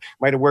 You know,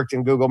 might have worked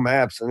in Google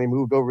Maps and they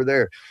moved over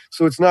there.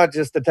 So it's not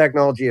just the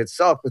technology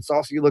itself. It's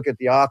also you look at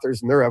the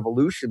authors and their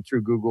evolution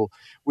through Google,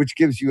 which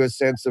gives you a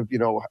sense of, you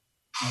know,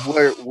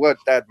 what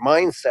that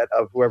mindset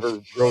of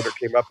whoever wrote or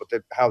came up with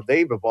it, how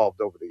they've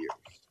evolved over the years.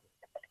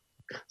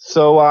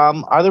 So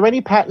are there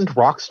any patent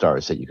rock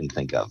stars that you can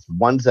think of?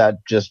 Ones that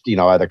just, you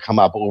know, either come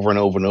up over and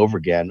over and over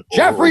again?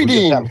 Jeffrey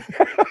Dean.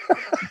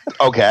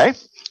 Okay.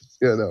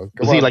 Yeah, no.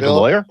 Is he like Bill? A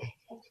lawyer?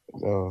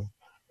 No.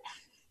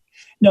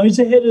 No, he's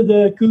the head of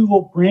the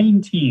Google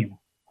Brain team.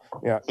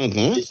 Yeah.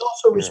 Mm-hmm. He's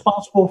also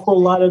responsible for a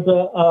lot of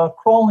the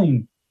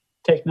crawling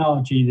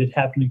technology that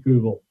happened at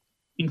Google,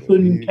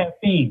 including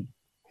caffeine.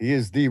 He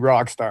is the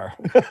rock star.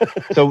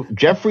 So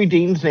Jeffrey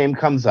Dean's name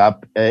comes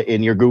up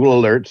in your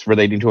Google alerts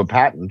relating to a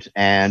patent,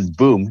 and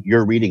boom,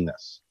 you're reading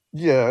this.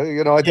 Yeah,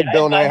 you know, I think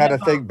Bill and I had a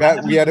thing.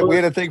 We had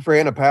a thing for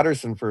Anna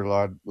Patterson for a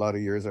lot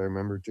of years. I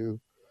remember too.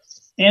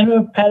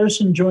 Anna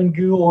Patterson joined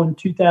Google in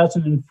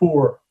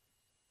 2004.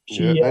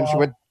 Then she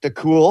went to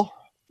Cool.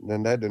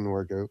 Then that didn't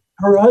work out.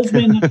 Her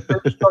husband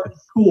first started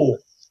Cool.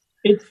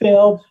 It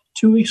failed.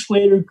 2 weeks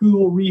later,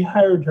 Google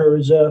rehired her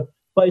as a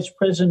vice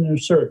president of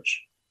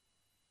search.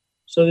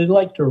 So they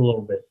liked her a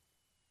little bit.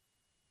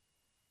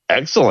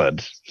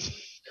 Excellent.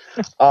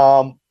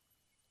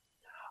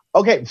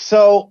 Okay,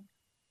 so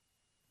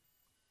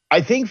I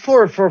think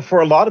for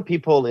a lot of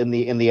people in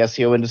the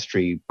SEO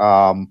industry,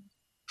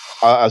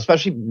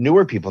 especially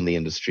newer people in the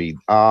industry,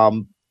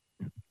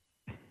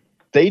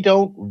 they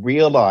don't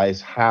realize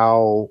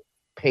how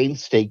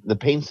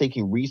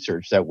painstaking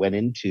research that went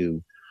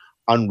into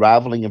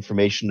unraveling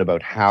information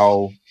about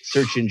how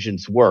search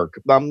engines work,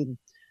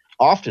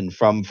 often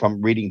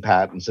from reading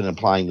patents and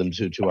applying them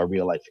to our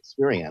real life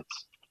experience.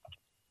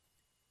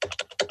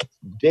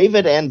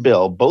 David and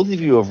Bill, both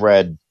of you have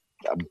read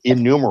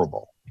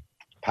innumerable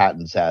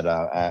patents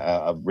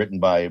written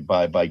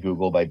by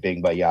Google, by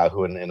Bing, by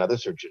Yahoo, and other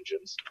search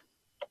engines.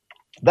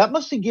 That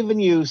must have given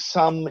you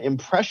some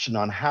impression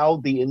on how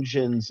the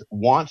engines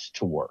want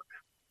to work.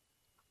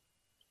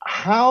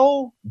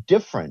 How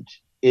different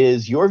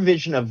is your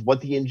vision of what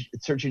the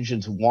search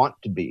engines want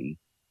to be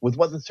with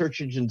what the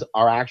search engines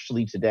are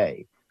actually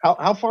today?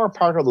 How far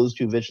apart are those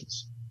two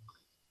visions?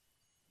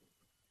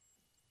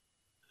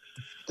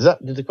 Does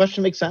the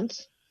question make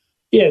sense?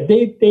 Yeah,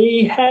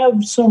 they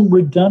have some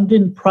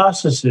redundant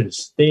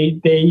processes.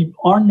 They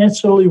aren't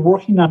necessarily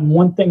working on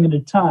one thing at a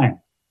time.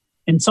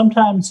 And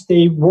sometimes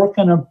they work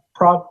on a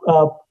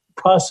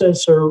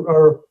process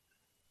or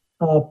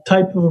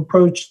type of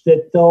approach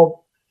that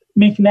they'll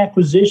make an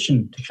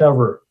acquisition to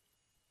cover.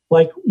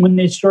 Like when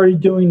they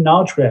started doing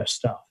knowledge graph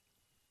stuff,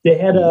 they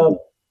had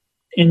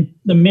in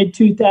the mid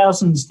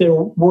 2000s, they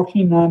were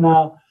working on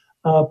a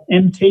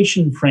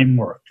annotation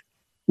framework,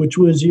 which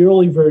was the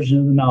early version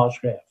of the knowledge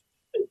graph.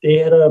 They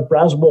had a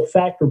browsable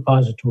fact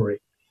repository.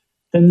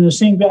 Then the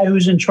same guy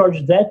who's in charge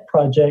of that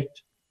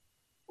project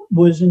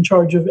was in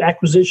charge of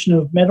acquisition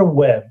of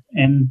MetaWeb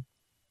and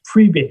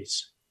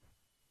Freebase,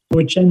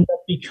 which ended up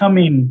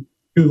becoming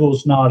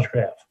Google's knowledge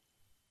graph.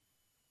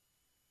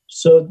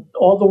 So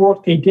all the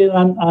work they did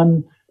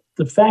on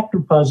the fact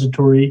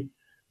repository,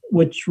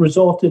 which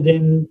resulted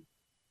in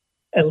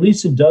at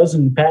least a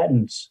dozen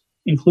patents,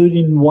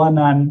 including one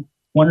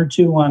or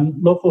two on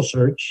local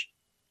search,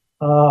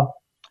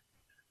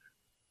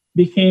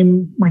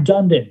 became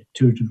redundant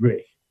to a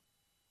degree.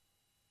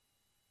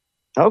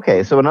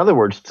 Okay, so in other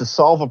words, to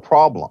solve a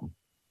problem,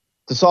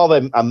 to solve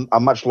a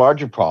much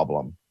larger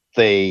problem,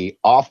 they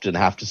often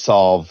have to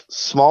solve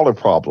smaller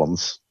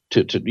problems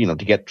to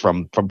get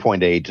from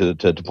point A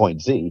to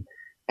point Z.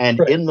 And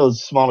right. In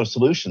those smaller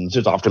solutions,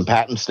 there's often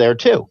patents there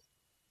too.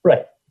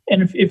 Right.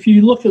 And if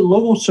you look at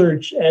local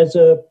search as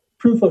a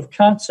proof of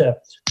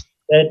concept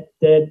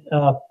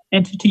that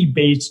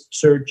entity-based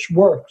search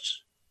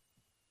works,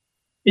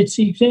 it's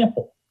the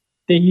example.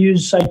 They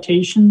use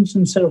citations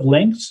instead of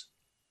links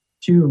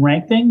to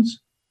rank things.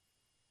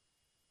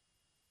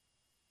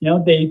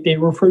 They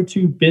refer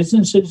to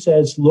businesses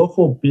as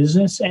local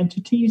business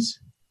entities.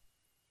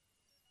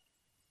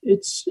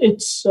 It's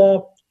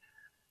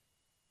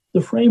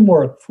the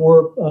framework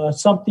for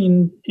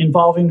something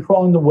involving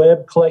crawling the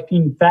web,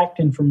 collecting fact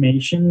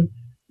information,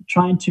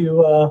 trying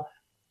to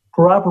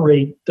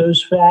corroborate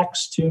those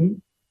facts to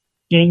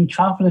gain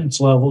confidence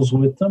levels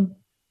with them,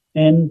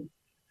 and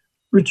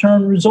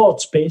return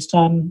results based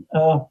on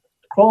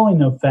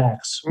crawling of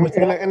facts.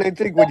 And I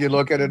think when you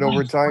look at it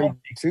over time,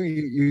 too,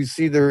 you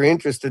see their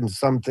interest in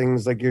some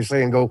things, like you're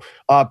saying, go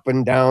up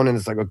and down, and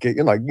it's like, okay,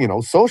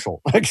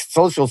 social, like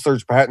social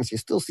search patents, you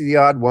still see the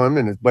odd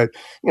one, but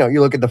you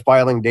look at the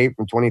filing date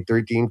from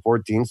 2013,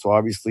 14, so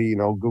obviously,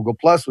 Google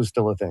Plus was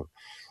still a thing.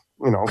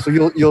 So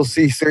you'll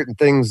see certain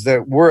things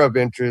that were of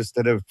interest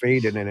that have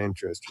faded in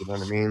interest, you know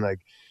what I mean? Like,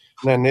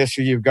 and then this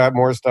year, you've got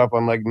more stuff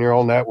on like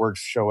neural networks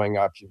showing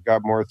up. You've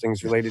got more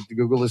things related to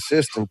Google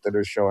Assistant that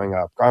are showing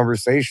up.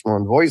 Conversational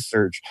and voice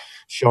search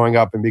showing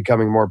up and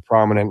becoming more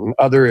prominent in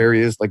other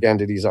areas, like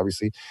entities,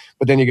 obviously.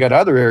 But then you got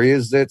other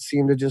areas that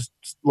seem to just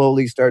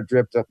slowly start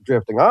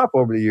drifting off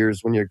over the years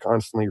when you're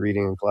constantly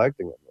reading and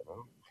collecting them.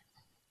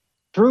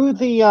 Through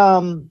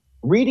the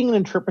reading and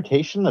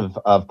interpretation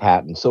of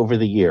patents over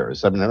the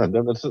years. I mean,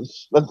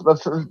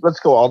 let's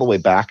go all the way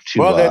back to.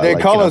 Well, they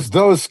call us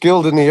those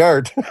skilled in the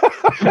art.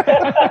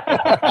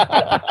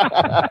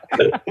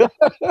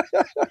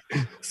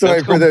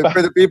 Sorry for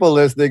the people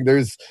listening.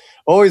 There's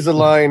always a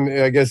line.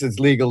 I guess it's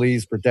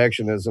legalese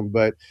protectionism,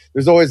 but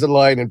there's always a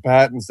line in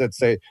patents that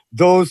say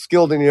those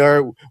skilled in the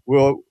art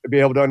will be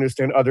able to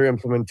understand other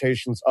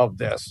implementations of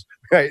this.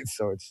 Right,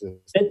 so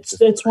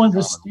it's one of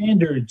the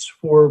standards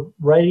for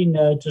writing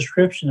a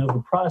description of a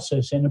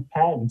process in a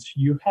patent.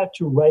 You have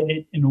to write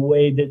it in a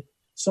way that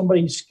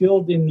somebody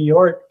skilled in the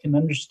art can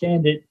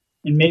understand it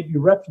and maybe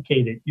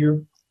replicate it.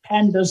 Your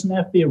patent doesn't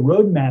have to be a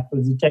roadmap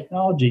of the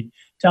technology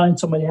telling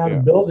somebody how to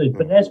build it,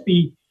 but it has to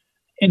be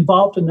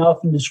involved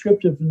enough and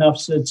descriptive enough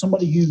so that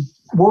somebody who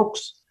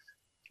works,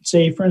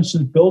 say, for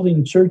instance,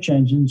 building search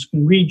engines,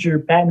 can read your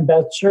patent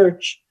about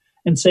search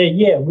and say,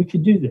 yeah, we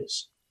could do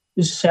this.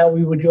 This is how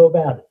we would go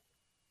about it.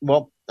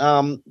 Well,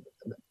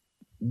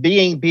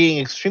 being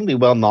extremely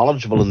well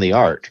knowledgeable in the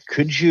art,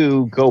 could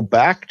you go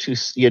back to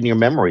in your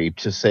memory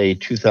to say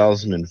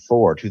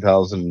 2004,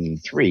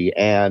 2003,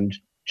 and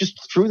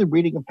just through the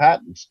reading of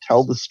patents,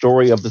 tell the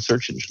story of the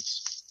search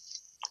engines?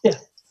 Yeah.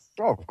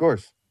 Oh, of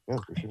course. Yeah,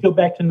 for sure. Go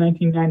back to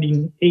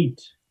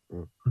 1998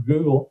 for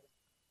Google.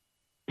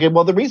 Yeah,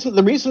 well, the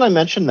reason I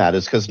mentioned that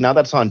is because now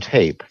that's on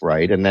tape,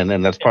 right? And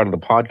then that's part of the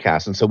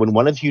podcast. And so when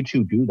one of you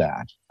two do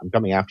that, I'm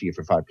coming after you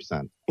for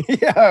 5%.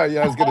 Yeah,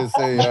 I was going to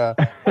say that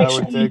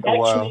would take a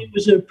while. Actually, it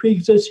was a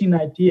pre-existing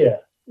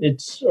idea.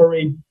 It's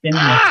already been.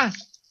 Oh,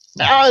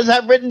 is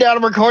that written down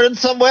and recorded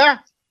somewhere?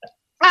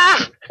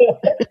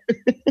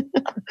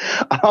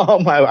 Oh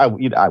my!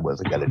 I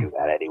wasn't going to do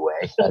that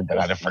anyway.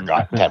 I'd have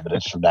forgotten 10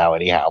 minutes from now,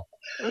 anyhow.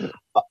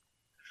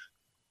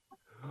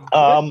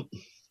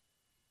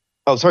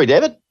 Oh, sorry,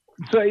 David.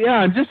 So yeah,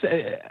 I'm just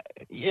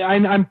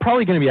I'm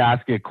probably going to be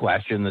asking a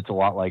question that's a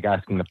lot like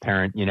asking the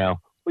parent,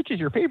 which is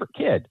your favorite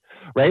kid,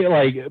 right?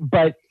 Like,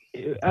 but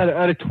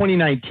out of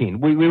 2019,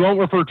 we won't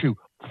refer to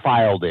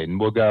filed in.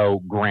 We'll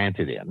go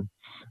granted in.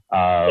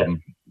 Do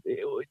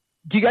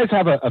you guys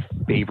have a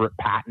favorite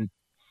patent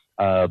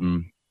that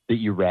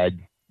you read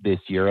this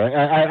year?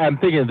 I'm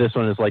thinking of this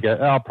one as like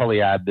I'll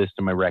probably add this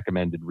to my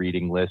recommended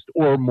reading list,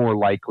 or more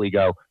likely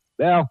go,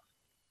 well,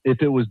 if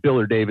it was Bill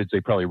or David's,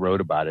 they probably wrote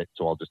about it,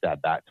 so I'll just add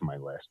that to my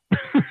list.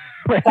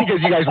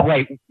 Because you guys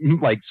write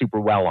like super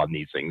well on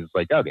these things. It's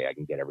like, okay, I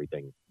can get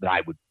everything that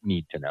I would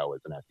need to know as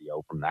an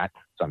SEO from that.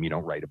 Some you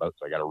don't write about,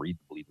 so I got to read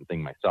the bleeding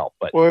thing myself.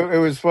 But well, it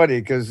was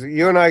funny because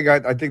you and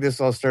I think this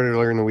all started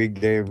earlier in the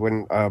week, Dave,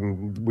 when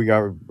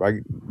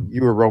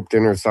you were roped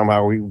in or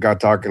somehow we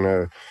got talking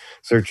to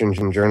Search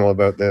Engine Journal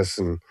about this.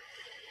 And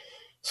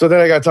so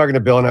then I got talking to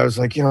Bill, and I was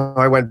like,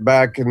 I went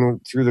back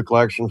and through the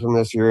collection from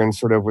this year and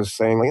sort of was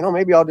saying, like,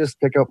 maybe I'll just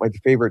pick up my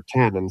favorite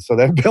 10. And so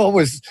then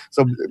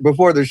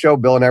before the show,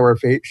 Bill and I were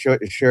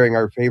sharing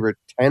our favorite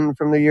 10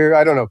 from the year.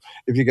 I don't know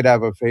if you could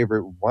have a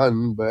favorite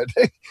one, but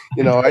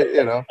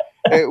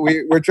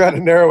we're trying to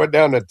narrow it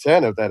down to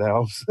 10 if that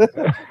helps.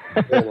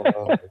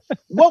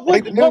 What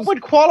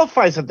would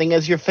qualify something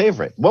as your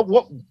favorite?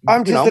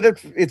 I'm just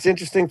that it's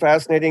interesting,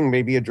 fascinating,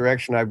 maybe a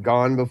direction I've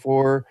gone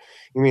before.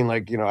 You mean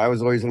like, I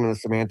was always into the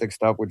semantic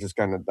stuff, which is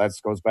that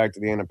goes back to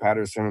the Anna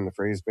Patterson and the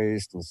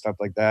phrase-based and stuff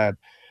like that.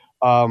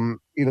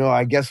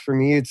 I guess for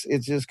me, it's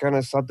just kind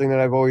of something that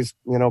I've always,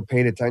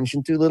 paid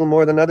attention to a little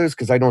more than others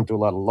because I don't do a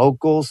lot of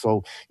local.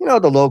 So,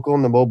 the local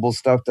and the mobile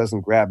stuff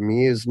doesn't grab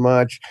me as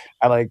much.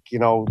 I like,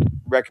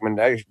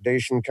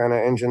 recommendation kind of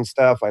engine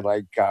stuff. I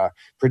like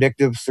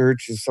predictive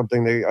search is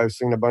something I've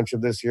seen a bunch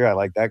of this year. I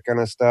like that kind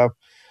of stuff.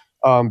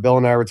 Bill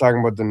and I were talking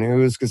about the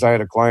news because I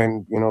had a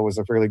client, it was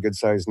a fairly good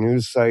sized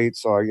news site.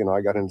 So,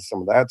 I got into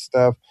some of that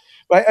stuff.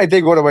 But I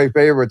think one of my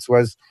favorites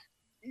was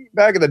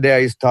back in the day, I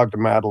used to talk to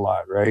Matt a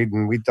lot, right?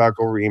 And we'd talk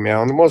over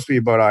email and mostly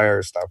about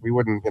IR stuff. We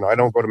wouldn't, I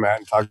don't go to Matt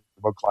and talk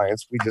about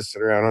clients. We just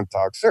sit around and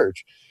talk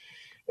search.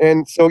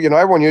 And so,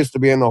 everyone used to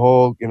be in the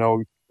whole,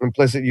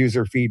 implicit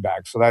user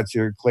feedback. So that's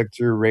your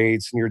click-through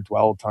rates and your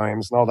dwell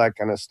times and all that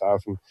kind of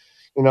stuff. And,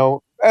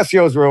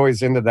 SEOs were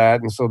always into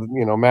that. And so,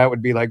 Matt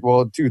would be like,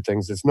 well, two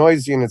things. It's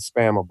noisy and it's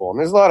spammable. And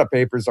there's a lot of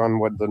papers on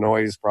what the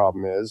noise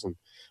problem is. And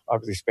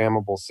obviously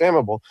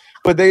spammable.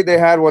 But they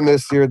had one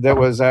this year that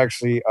was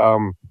actually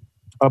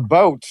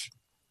about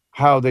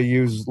how they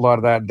use a lot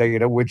of that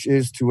data, which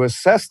is to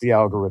assess the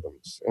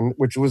algorithms, and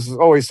which was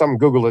always something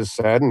Google has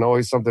said and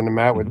always something that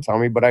Matt would tell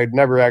me, but I'd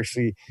never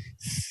actually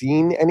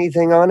seen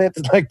anything on it,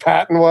 like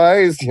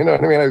patent-wise. You know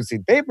what I mean? I've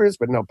seen papers,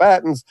 but no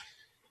patents.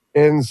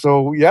 And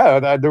so,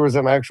 there was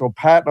an actual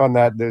patent on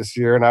that this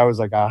year, and I was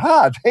like,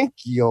 aha, thank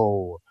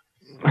you.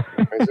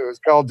 So it's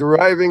called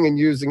Deriving and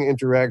Using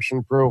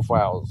Interaction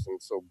Profiles. And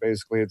so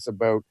basically it's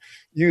about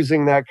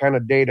using that kind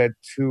of data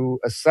to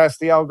assess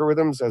the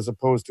algorithms as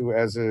opposed to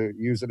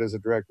use it as a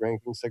direct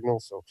ranking signal.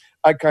 So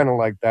I kind of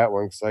like that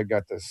one because I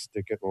got to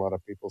stick it in a lot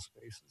of people's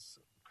faces.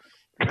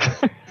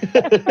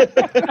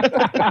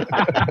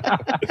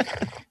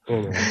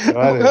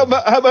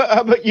 How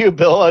about you,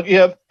 Bill? Do you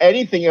have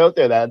anything out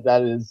there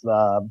that is,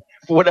 for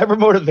whatever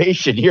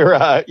motivation, your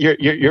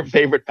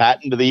favorite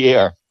patent of the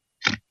year?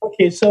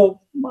 Okay, so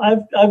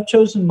I've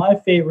chosen my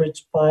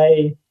favorites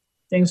by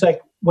things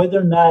like whether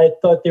or not I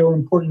thought they were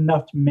important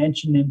enough to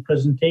mention in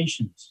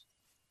presentations,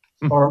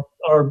 or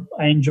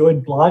I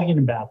enjoyed blogging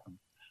about them.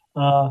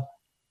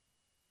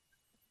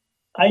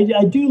 I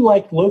do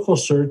like local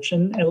search,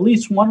 and at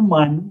least one of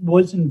mine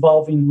was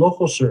involving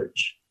local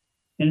search,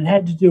 and it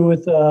had to do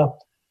with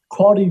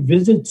quality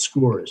visit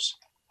scores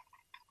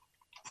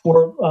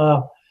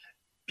for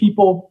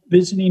people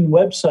visiting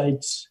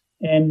websites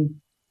and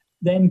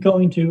then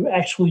going to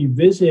actually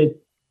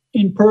visit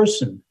in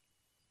person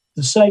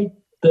the site,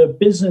 the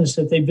business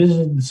that they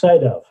visited the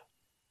site of.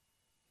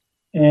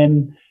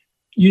 And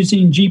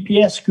using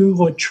GPS,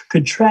 Google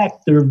could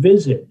track their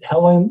visit, how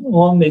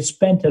long they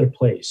spent at a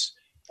place.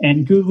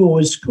 And Google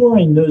was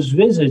scoring those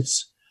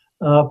visits,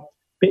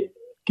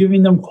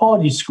 giving them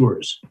quality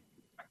scores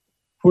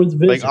for the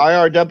visit.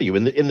 Like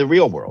IRW in the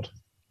real world.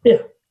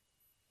 Yeah.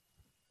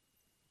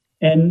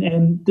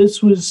 And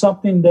this was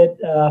something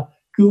that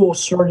Google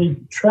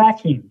started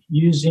tracking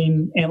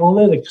using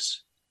analytics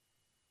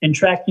and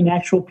tracking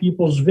actual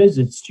people's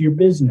visits to your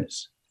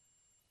business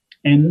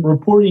and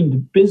reporting to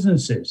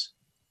businesses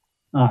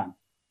on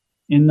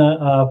in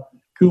the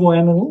Google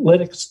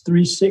Analytics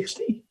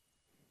 360.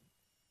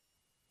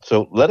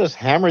 So let us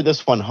hammer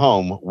this one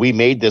home. We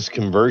made this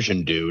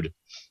conversion, dude.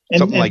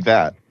 Something like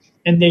that.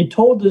 And they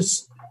told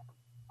us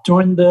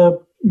during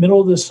the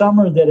middle of the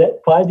summer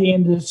that by the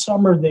end of the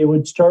summer, they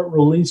would start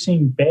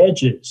releasing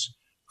badges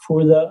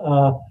for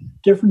the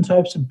different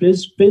types of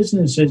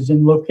businesses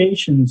and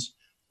locations,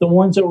 the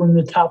ones that were in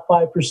the top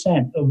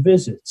 5% of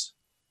visits.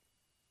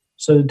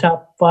 So the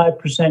top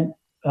 5%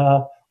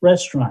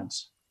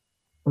 restaurants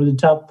or the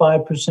top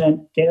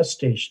 5% gas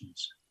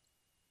stations.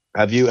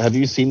 Have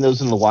you seen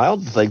those in the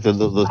wild, like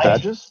those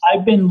badges?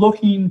 I've been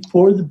looking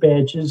for the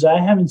badges.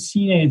 I haven't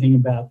seen anything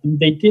about them.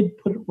 They did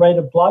write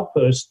a blog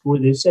post where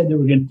they said they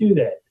were going to do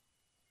that.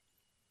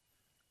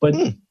 But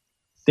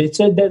they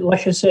said that,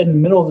 like I said, in the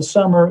middle of the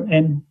summer,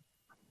 and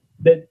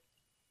that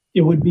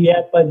it would be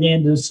out by the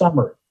end of the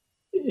summer.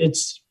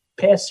 It's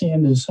past the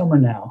end of the summer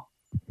now.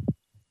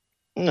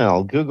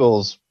 No,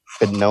 Google's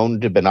been known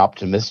to have been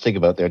optimistic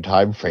about their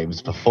time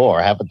frames before,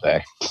 haven't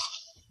they?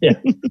 Yeah.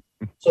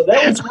 So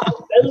that was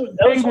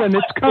England,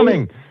 it's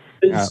coming.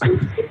 It's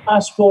the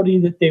possibility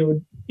that they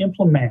would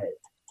implement it.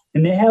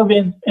 And they have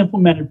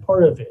implemented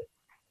part of it.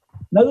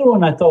 Another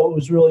one I thought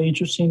was really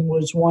interesting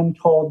was one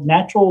called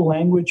Natural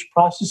Language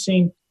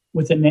Processing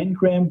with an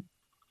Ngram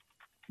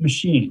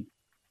Machine.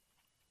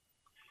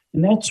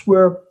 And that's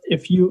where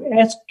if you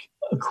ask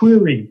a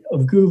query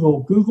of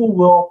Google, Google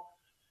will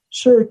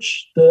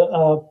search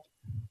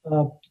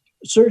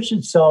search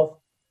itself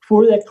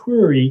for that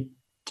query,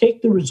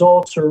 take the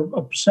results or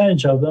a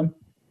percentage of them,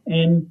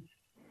 and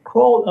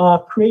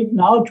create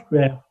knowledge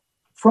graph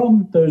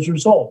from those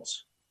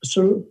results.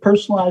 So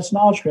personalized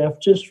knowledge graph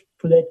just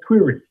for that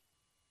query.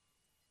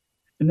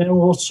 And then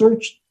we'll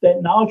search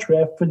that knowledge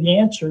graph for the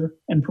answer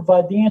and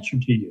provide the answer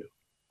to you.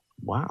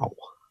 Wow.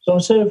 So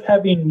instead of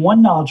having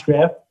one knowledge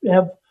graph, we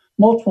have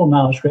multiple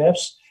knowledge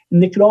graphs,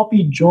 and they could all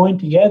be joined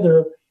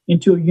together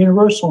into a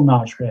universal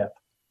knowledge graph.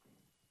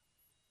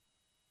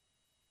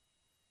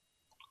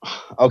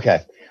 Okay.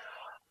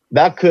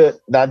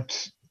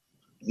 That's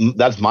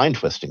mind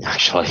twisting,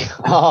 actually.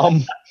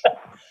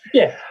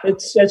 Yeah,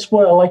 that's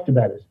what I liked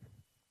about it.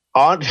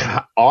 On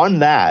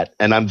that,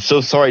 and I'm so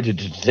sorry to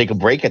take a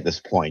break at this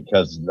point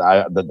because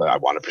I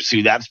want to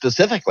pursue that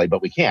specifically,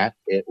 but we can't.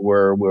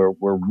 We're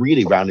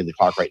really rounding the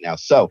clock right now.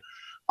 So,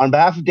 on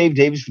behalf of Dave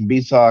Davies from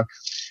BSOC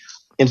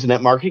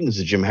Internet Marketing, this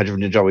is Jim Hedger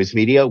from Ninja Waste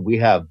Media. We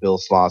have Bill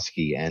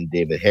Slosky and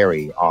David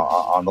Harry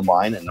on the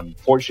line, and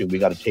unfortunately, we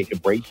got to take a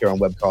break here on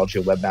Webcology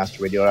and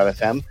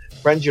WebmasterRadio.fm.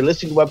 Friends, you're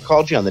listening to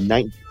Webcology on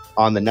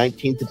the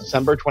 19th of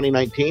December,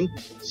 2019.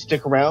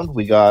 Stick around.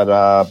 We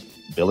got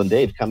Bill and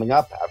Dave coming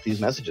up after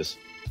these messages.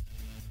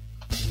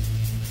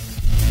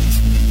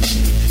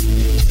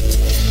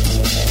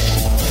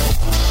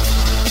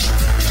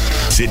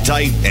 Sit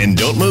tight and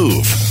don't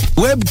move.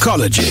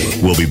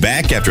 Webcology. We'll be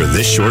back after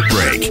this short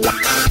break.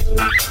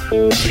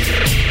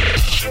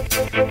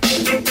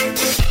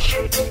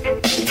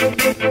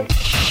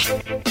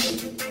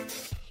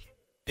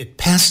 It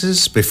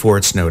passes before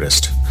it's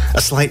noticed.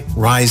 A slight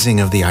rising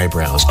of the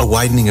eyebrows, a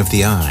widening of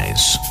the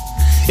eyes.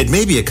 It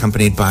may be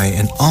accompanied by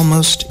an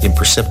almost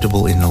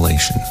imperceptible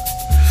inhalation.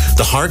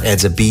 The heart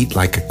adds a beat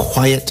like a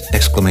quiet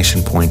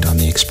exclamation point on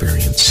the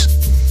experience.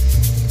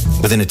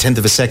 Within a tenth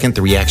of a second,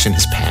 the reaction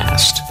has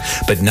passed,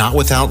 but not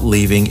without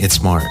leaving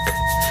its mark.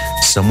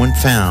 Someone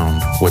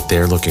found what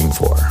they're looking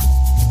for.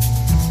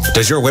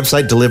 Does your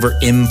website deliver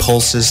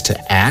impulses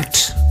to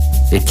act?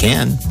 It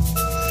can.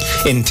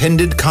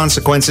 Intended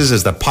Consequences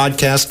is the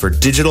podcast for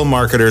digital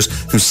marketers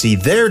who see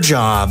their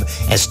job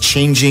as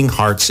changing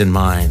hearts and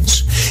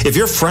minds. If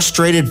you're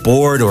frustrated,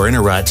 bored, or in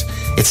a rut,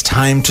 it's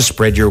time to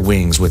spread your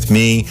wings with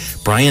me,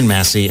 Brian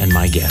Massey, and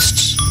my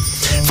guests.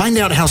 Find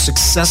out how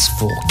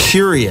successful,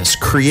 curious,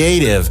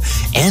 creative,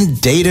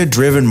 and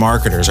data-driven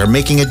marketers are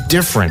making a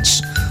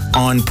difference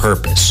on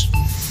purpose.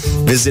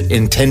 Visit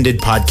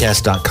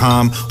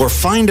intendedpodcast.com or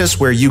find us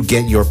where you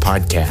get your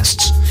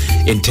podcasts.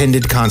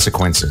 Intended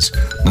Consequences.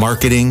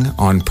 Marketing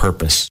on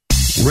purpose.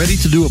 Ready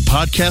to do a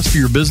podcast for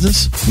your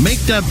business? Make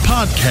that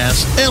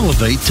podcast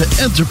elevate to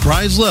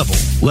enterprise level.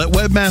 Let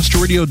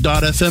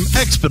webmasterradio.fm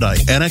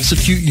expedite and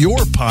execute your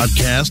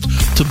podcast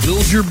to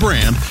build your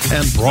brand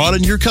and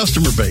broaden your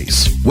customer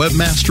base.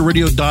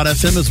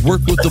 Webmasterradio.fm has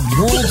worked with the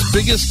world's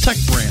biggest tech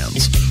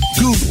brands,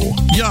 Google,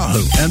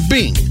 Yahoo, and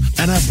Bing,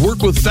 and have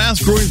worked with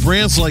fast-growing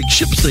brands like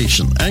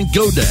ShipStation and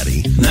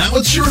GoDaddy. Now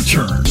it's your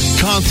turn.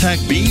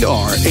 Contact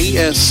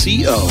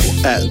BRASCO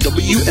at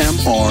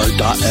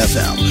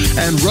WMR.fm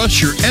and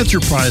rush your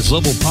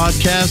enterprise-level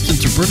podcast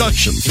into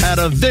production at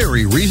a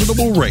very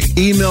reasonable rate.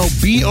 Email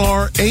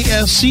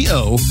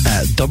BRASCO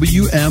at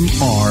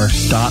WMR.fm.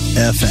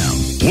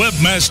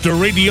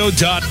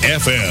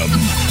 WebmasterRadio.fm.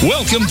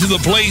 Welcome to the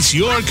place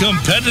your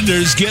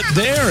competitors get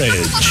their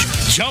edge.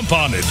 Jump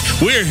on it.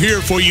 We're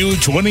here for you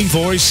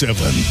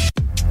 24/7.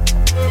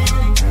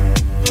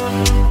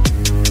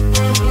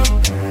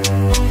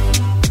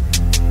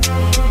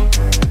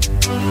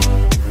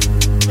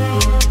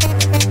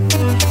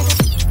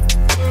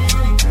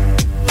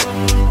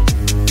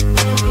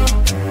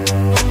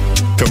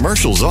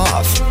 commercials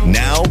off.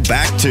 Now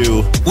back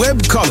to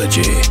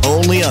Webcology,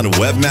 only on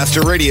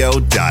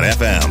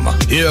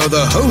WebmasterRadio.fm. Here are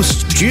the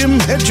hosts,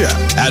 Jim Hedger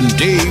and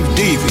Dave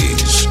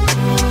Davies.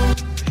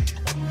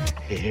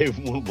 Hey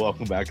everyone,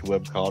 welcome back to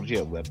Webcology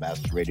at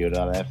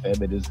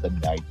WebmasterRadio.fm. It is the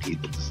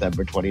 19th of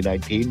December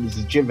 2019. This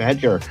is Jim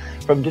Hedger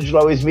from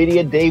Digital Always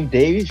Media, Dave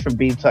Davies from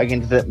Beanstalk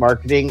Internet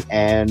Marketing,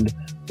 and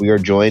we are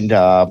joined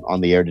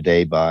on the air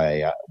today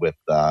by with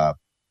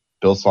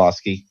Bill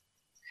Slawski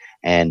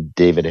and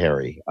David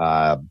Harry,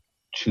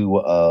 two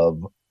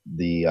of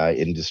the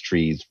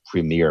industry's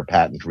premier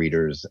patent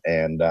readers.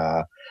 And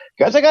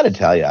guys, I got to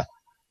tell you,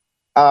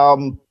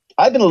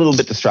 I've been a little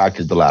bit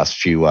distracted the last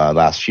few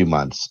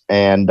months,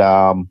 and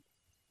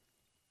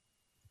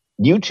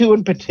you two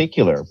in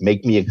particular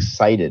make me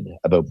excited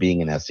about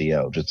being an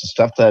SEO. Just the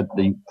stuff that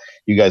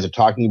you guys are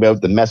talking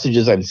about, the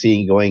messages I'm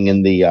seeing going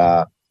in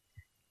the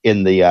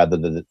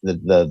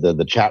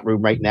chat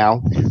room right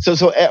now.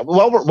 So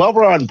while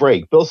we're on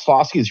break, Bill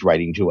Slawski is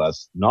writing to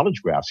us.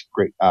 Knowledge graphs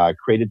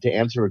created to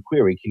answer a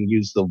query can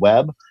use the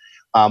web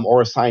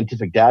or a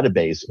scientific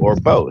database or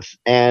both,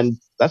 and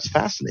that's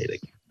fascinating.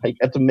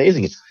 That's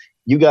amazing.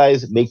 You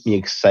guys make me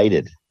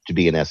excited to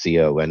be an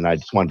SEO, and I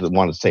just want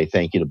to say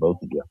thank you to both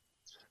of you.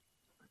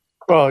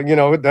 Well, you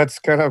know, that's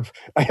kind of,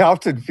 I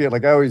often feel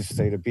like I always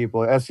say to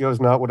people, SEO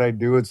is not what I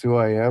do, it's who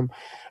I am.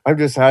 I'm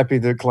just happy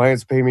that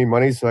clients pay me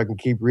money so I can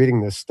keep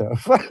reading this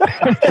stuff.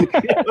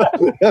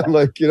 I'm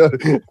like, you know,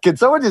 can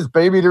someone just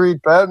pay me to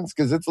read patents?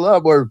 Because it's a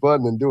lot more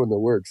fun than doing the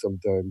work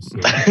sometimes. So.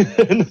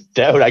 No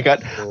doubt.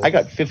 I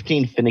got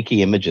 15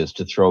 finicky images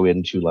to throw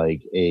into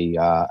like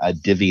a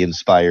Divi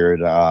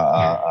inspired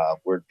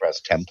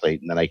WordPress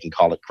template, and then I can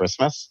call it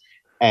Christmas.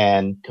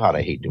 And God,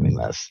 I hate doing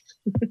this.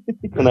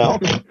 You know?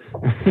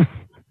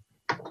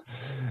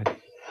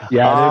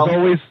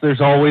 Yeah,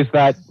 there's always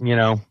that, you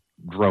know,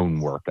 drone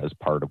work as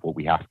part of what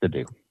we have to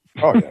do.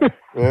 Oh yeah.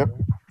 Yeah.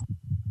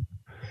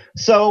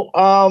 So,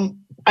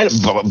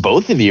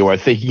 both of you are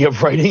thinking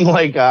of writing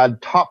like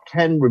top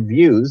 10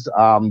 reviews,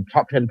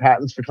 top 10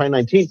 patents for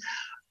 2019.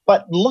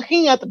 But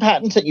looking at the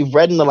patents that you've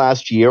read in the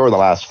last year or the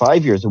last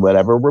 5 years or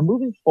whatever, we're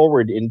moving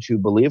forward into,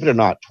 believe it or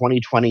not,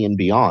 2020 and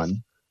beyond.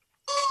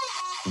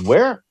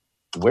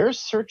 Where's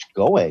search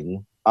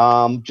going?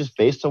 Just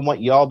based on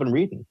what y'all been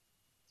reading.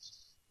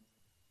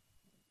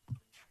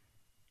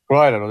 Well,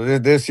 I don't know.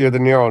 This year, the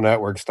neural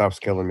network stuff's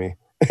killing me.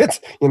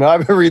 It's, you know,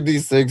 I've been reading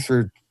these things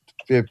for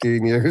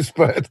 15 years,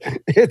 but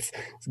it's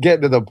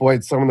getting to the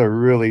point, some of the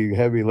really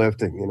heavy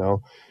lifting, you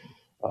know.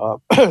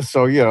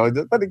 So, you know,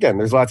 but again,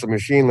 there's lots of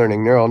machine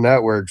learning, neural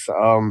networks.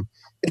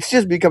 It's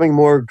just becoming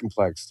more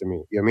complex to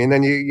me. I mean,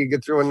 then you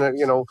get through in the,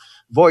 you know,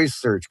 voice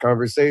search,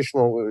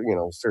 conversational, you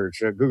know,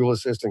 search, Google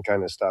Assistant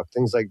kind of stuff,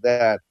 things like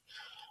that.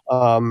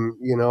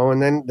 You know,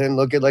 and then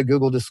look at like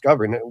Google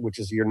Discover, which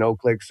is your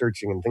no-click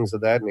searching and things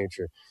of that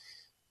nature.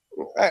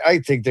 I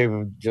think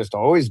they've just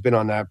always been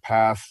on that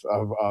path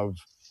of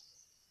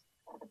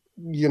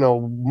you know,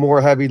 more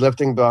heavy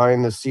lifting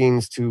behind the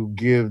scenes to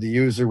give the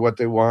user what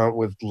they want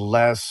with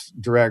less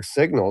direct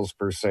signals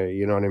per se.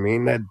 You know what I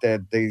mean? That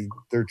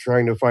they're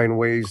trying to find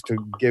ways to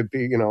give,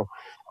 you know,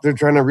 they're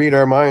trying to read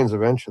our minds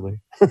eventually.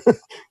 You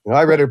know,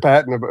 I read a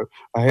patent about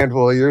a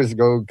handful of years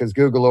ago because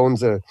Google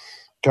owns a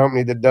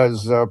company that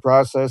does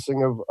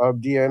processing of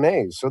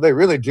DNA. So they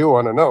really do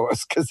want to know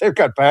us because they've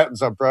got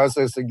patents on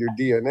processing your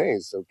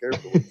DNA. So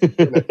careful.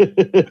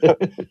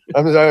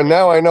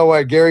 Now I know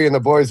why Gary and the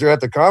boys are at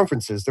the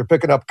conferences. They're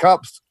picking up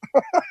cups.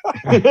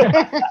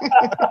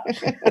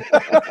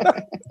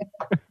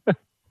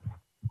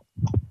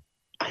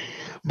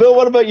 Bill,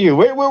 what about you?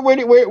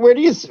 Where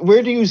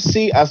do you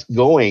see us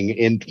going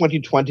in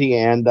 2020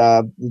 and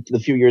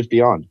the few years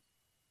beyond?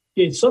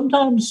 Okay,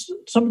 sometimes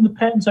some of the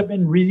patents I've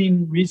been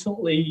reading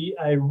recently,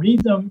 I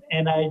read them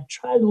and I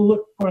try to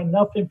look for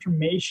enough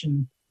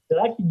information that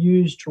I can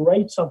use to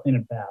write something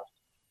about.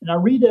 And I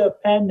read a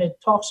patent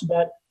that talks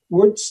about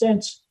word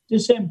sense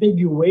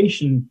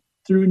disambiguation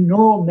through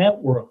neural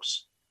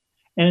networks.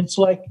 And it's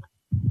like,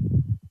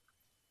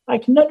 I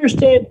can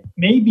understand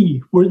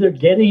maybe where they're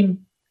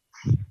getting,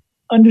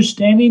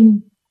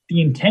 understanding the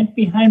intent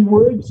behind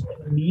words,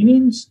 the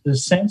meanings, the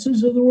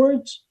senses of the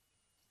words,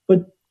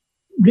 but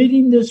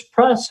reading this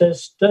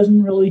process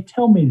doesn't really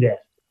tell me that.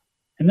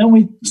 And then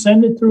we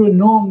send it through a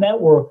neural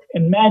network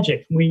and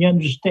magic, we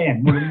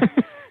understand.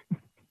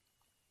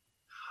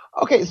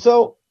 Okay,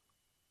 so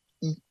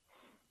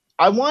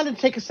I want to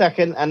take a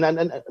second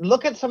and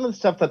look at some of the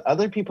stuff that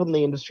other people in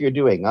the industry are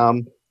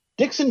doing.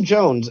 Dixon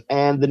Jones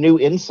and the new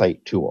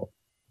Insight tool.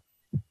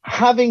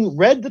 Having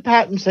read the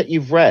patents that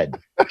you've read,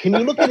 can you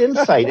look at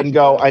Insight and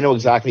go, I know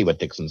exactly what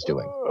Dixon's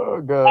doing?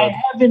 Oh, God. I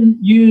haven't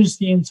used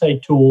the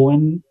Insight tool,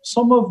 and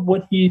some of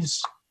what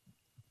he's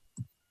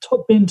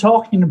been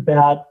talking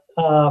about,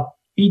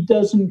 he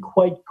doesn't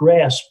quite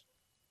grasp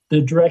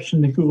the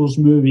direction that Google's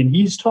moving.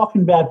 He's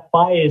talking about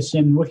bias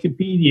in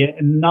Wikipedia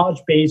and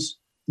knowledge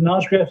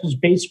graph is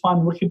based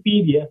upon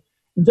Wikipedia,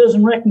 and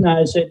doesn't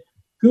recognize that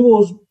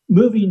Google's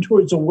moving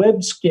towards a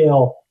web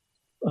scale.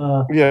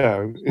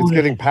 Yeah, it's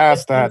getting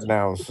past that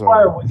now. So,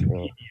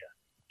 Wikipedia.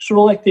 sort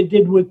of like they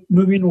did with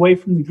moving away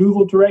from the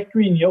Google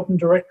directory and the Open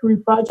Directory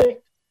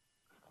project,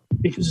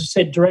 because it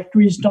said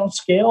directories don't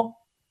scale.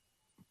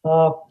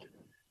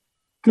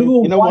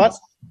 Google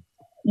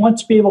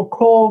wants to be able to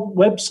crawl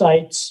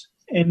websites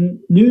and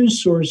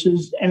news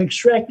sources and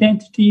extract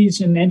entities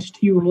and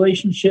entity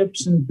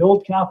relationships and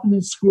build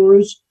confidence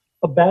scores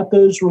about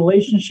those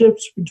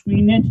relationships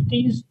between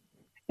entities,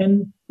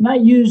 and not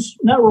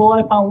rely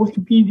upon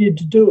Wikipedia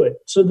to do it.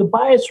 So the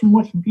bias from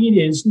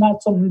Wikipedia is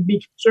not something to be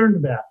concerned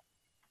about.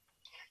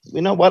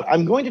 You know what?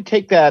 I'm going to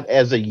take that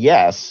as a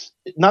yes.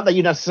 Not that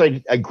you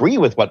necessarily agree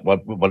with what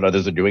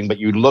others are doing, but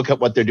you look at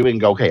what they're doing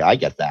and go, okay, I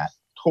get that.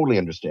 Totally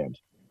understand.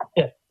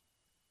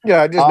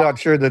 Yeah, I'm just not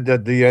sure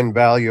that the end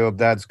value of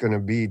that's going to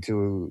be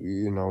to,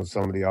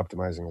 somebody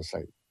optimizing a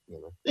site.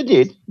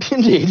 Indeed.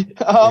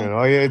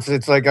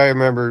 It's like I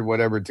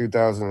remember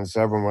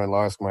 2007 when I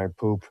lost my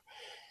poop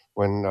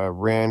when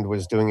Rand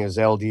was doing his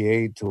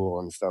LDA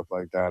tool and stuff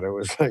like that. It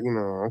was like,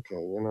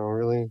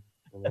 really?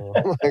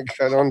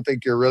 I don't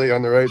think you're really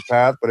on the right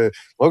path, but it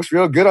looks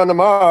real good on the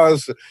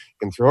Moz. You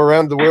can throw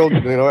around the world,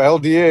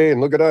 LDA,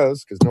 and look at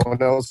us because no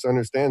one else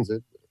understands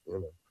it.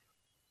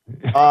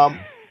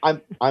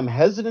 I'm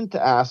hesitant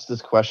to ask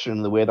this question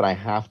in the way that I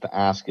have to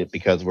ask it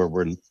because we're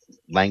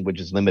language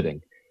is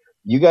limiting.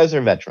 You guys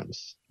are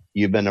veterans.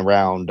 You've been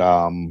around,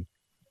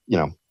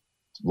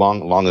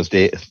 long as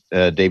Dave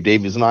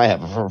Davies and I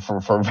have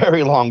for a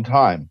very long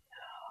time.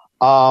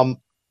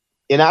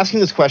 In asking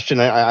this question,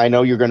 I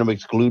know you're going to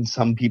exclude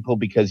some people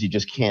because you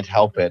just can't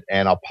help it,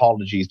 and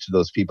apologies to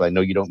those people. I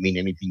know you don't mean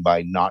anything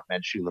by not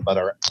mentioning them, but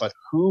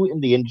who in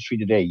the industry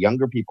today,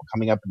 younger people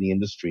coming up in the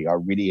industry, are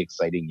really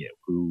exciting you?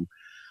 Who?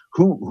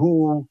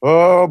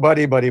 Oh,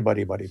 buddy.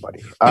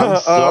 I'm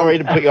sorry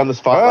to put you on the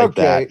spot like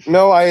that.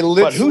 No, I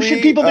literally. But who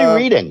should people be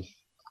reading?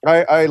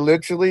 I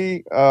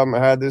literally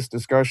had this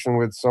discussion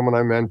with someone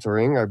I'm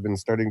mentoring. I've been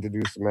starting to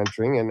do some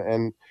mentoring,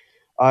 and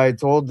I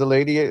told the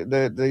lady,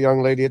 the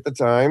young lady at the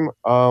time,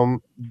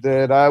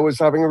 that I was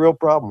having a real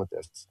problem with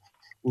this.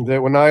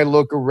 That when I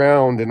look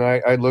around and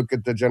I look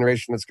at the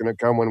generation that's going to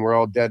come when we're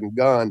all dead and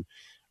gone,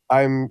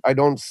 I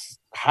don't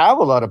have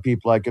a lot of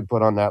people I could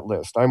put on that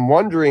list. I'm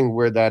wondering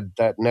where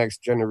that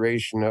next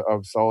generation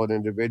of solid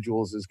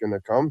individuals is going to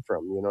come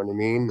from. You know what I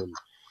mean?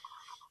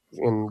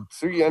 And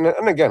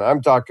again,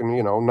 I'm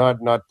talking,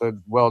 not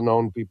the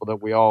well-known people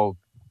that we all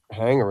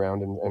hang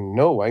around and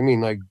know. I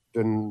mean, like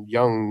the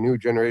young new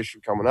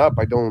generation coming up.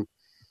 I don't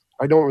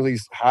really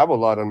have a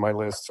lot on my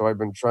list, so I've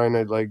been trying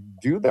to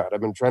do that.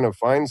 I've been trying to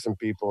find some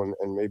people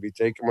and maybe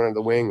take them under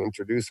the wing,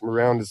 introduce them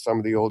around to some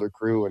of the older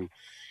crew, and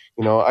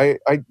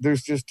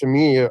there's just, to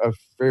me, a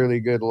fairly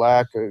good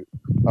lack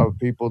of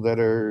people that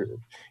are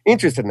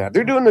interested in that.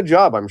 They're doing the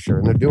job, I'm sure,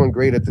 and they're doing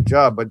great at the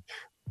job, but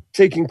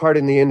taking part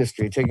in the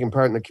industry, taking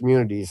part in the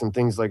communities and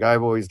things like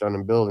I've always done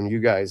in building, you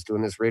guys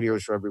doing this radio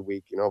show every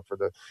week,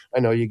 I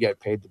know you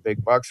get paid the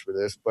big bucks for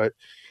this, but,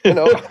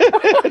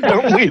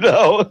 don't we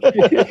though?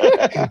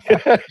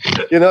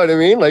 You know what I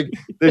mean? Like,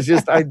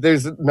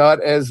 there's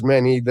not as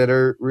many that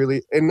are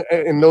really,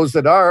 and those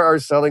that are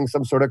selling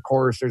some sort of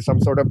course or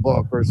some sort of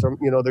book or some,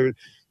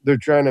 they're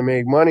trying to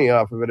make money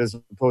off of it as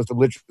opposed to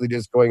literally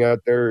just going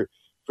out there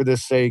for the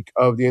sake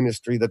of the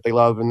industry that they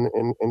love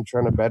and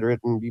trying to better it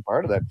and be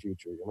part of that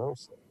future,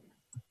 So.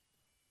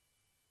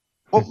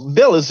 Well,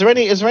 Bill, is there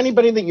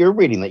anybody that you're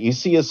reading that you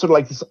see as sort of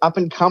like this up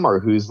and comer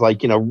who's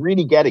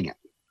really getting it?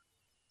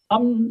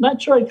 I'm not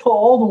sure I'd call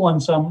all the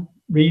ones I'm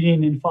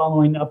reading and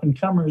following up and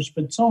comers,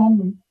 but some of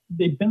them,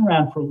 they've been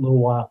around for a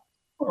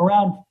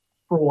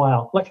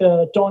while, like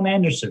Dawn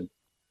Anderson.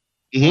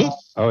 Mm-hmm.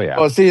 Oh yeah.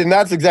 Well, see, and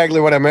that's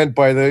exactly what I meant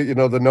by the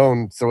the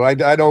known. So I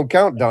don't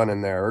count Dawn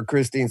in there or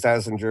Christine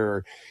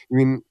Sassinger.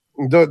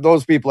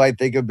 Those people I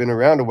think have been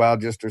around a while,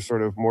 just are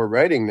sort of more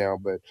writing now.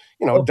 But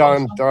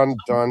Dawn's an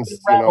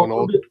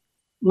old.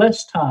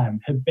 Less time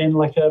have been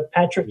like a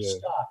Patrick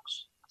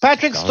Stocks.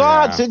 Patrick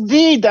Stotts,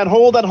 indeed. That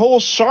whole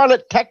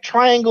Charlotte Tech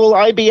Triangle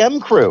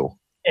IBM crew.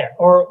 Yeah,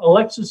 or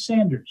Alexis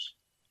Sanders,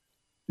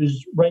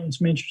 who's writing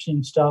some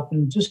interesting stuff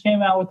and just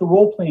came out with the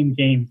role-playing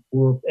game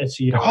for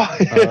SEO.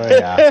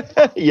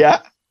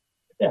 Yeah.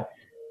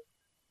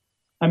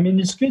 I mean,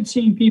 it's good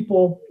seeing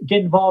people get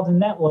involved in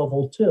that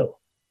level, too.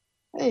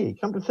 Hey,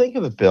 come to think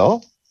of it,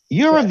 Bill,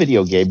 you're a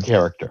video game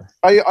character.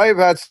 I've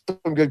had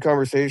some good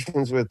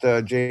conversations with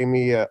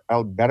Jamie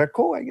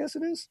Alberico, I guess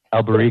it is.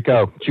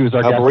 Alberico. She was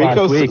our guest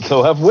last week.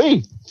 So have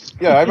we.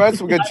 Yeah, I've had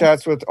some good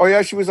chats with. Oh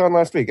yeah, she was on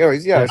last week.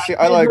 Anyways, yeah,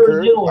 I like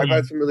her. I've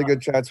had some really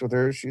good chats with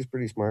her. She's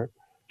pretty smart.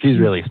 She's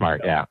really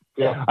smart. Yeah.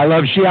 I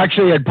love. She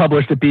actually had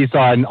published a piece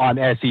on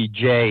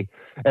SEJ,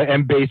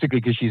 and basically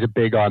because she's a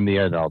big on the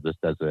end. I'll just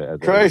as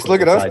Christ, look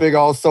at us, big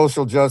all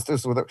social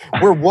justice.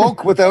 We're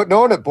woke without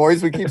knowing it,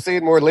 boys. We keep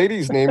saying more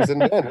ladies' names than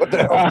men. What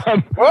the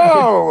hell?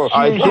 Whoa!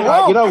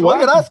 You know what?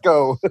 Look at us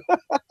go.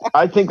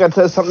 I think that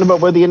says something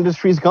about where the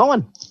industry's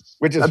going.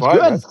 Which is fine.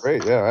 Good. That's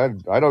great. Yeah,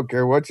 I don't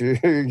care what you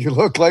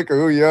look like or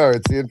who you are.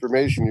 It's the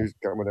information you're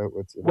coming out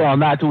with. Well,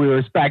 and that's what we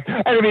respect.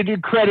 And I mean, do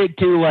credit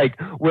to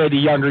where the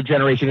younger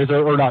generation is,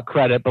 or not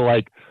credit,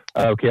 but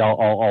okay,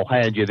 I'll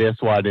hand you this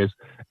one is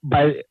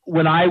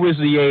when I was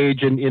the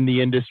age in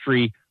the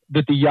industry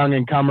that the young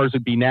incomers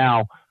would be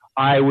now,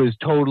 I was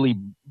totally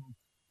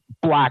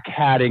black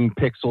hatting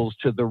pixels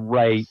to the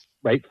right,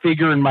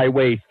 figuring my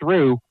way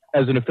through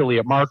as an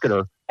affiliate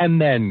marketer,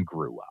 and then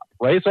grew up,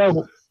 right?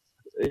 So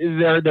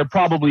they're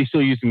probably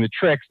still using the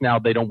tricks now.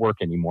 They don't work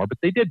anymore, but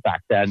they did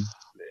back then.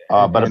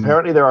 But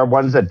apparently there are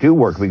ones that do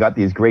work. We got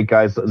these great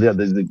guys,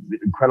 the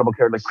incredible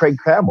character like Craig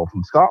Campbell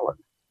from Scotland.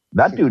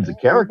 That dude's a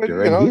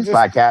character, and he's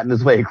black hatting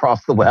his way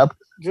across the web.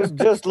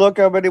 Just look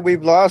how many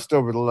we've lost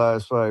over the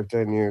last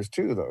 5-10 years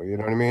too, though. You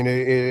know what I mean?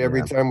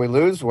 Every time we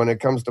lose one, it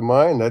comes to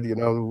mind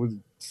that,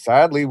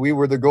 sadly, we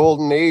were the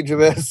golden age of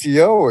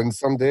SEO, and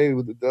someday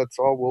that's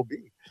all we'll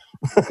be.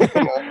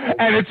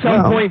 And at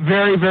some point,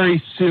 very,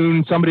 very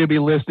soon, somebody will be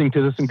listening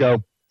to this and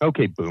go,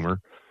 "Okay,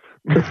 boomer."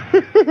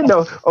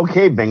 No,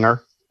 okay,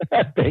 Binger.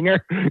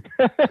 Binger.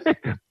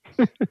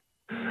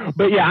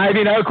 But yeah, I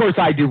mean, of course,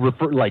 I do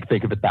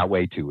think of it that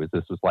way too. As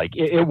this was like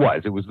it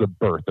was the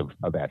birth of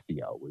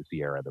SEO. Was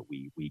the era that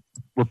we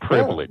were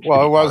privileged.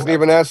 Well, it wasn't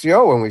even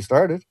SEO when we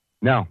started.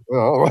 No,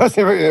 it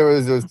wasn't. It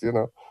was just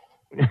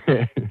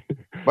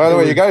By the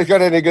way, you guys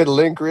got any good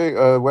link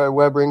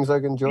web rings I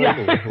can join?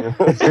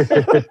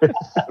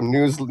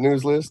 news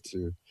lists?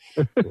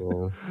 I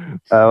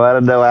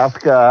don't know.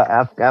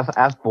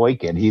 Ask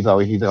Boykin. He's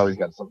always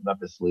got something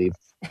up his sleeve.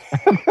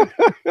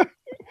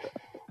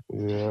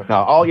 Yeah.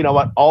 Now,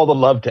 all the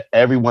love to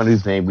everyone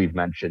whose name we've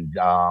mentioned.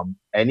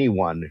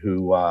 Anyone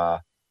who's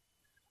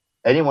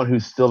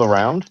still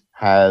around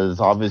has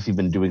obviously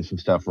been doing some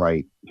stuff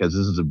right, because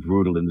this is a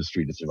brutal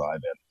industry to survive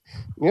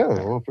in. Yeah,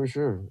 well, for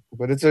sure.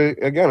 But I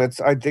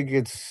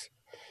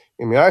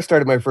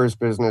started my first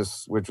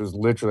business, which was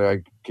literally,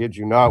 I kid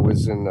you not,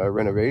 was in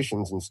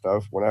renovations and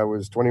stuff when I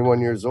was 21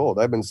 years old.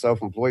 I've been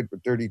self-employed for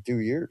 32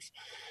 years.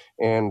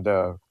 And,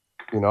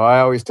 I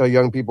always tell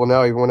young people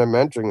now, even when I'm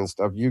mentoring and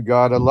stuff, you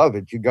got to love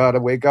it. You got to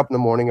wake up in the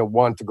morning and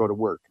want to go to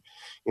work.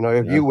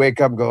 If you wake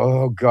up and go,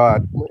 "Oh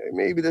God,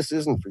 maybe this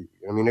isn't for you."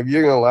 I mean, if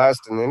you're going to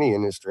last in any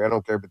industry, I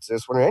don't care if it's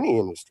this one or any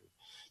industry,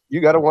 you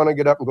got to want to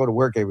get up and go to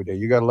work every day.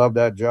 You got to love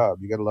that job.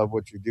 You got to love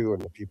what you do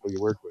and the people you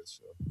work with.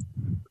 So.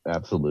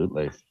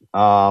 Absolutely.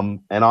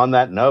 And on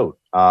that note,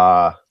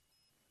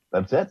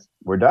 that's it.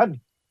 We're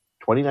done.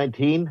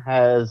 2019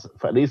 has,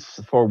 at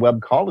least for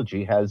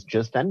Webcology, has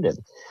just ended.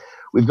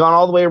 We've gone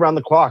all the way around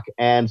the clock.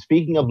 And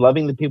speaking of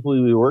loving the people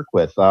we work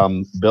with,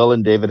 Bill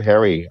and David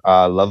Harry,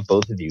 love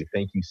both of you.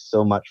 Thank you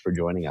so much for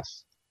joining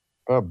us.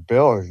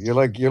 Bill, you're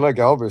like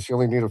Elvis. You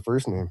only need a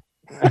first name.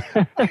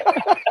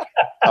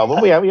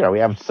 But we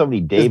have so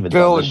many Davids.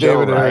 Bill on the and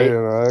show, David right?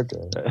 Harry.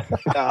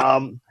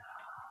 Okay.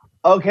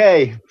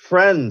 Okay,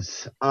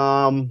 friends.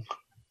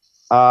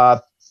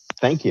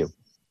 Thank you.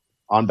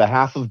 On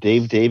behalf of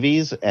Dave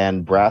Davies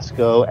and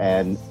Brasco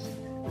and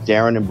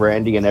Darren and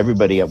Brandy and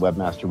everybody at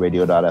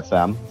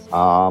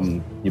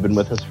webmasterradio.fm, you've been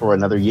with us for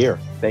another year.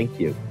 Thank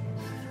you.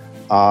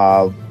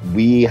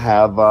 We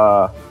have,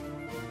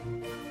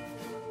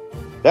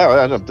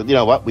 you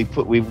know what? We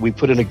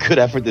put in a good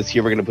effort this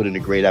year. We're going to put in a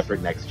great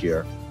effort next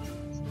year.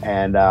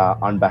 And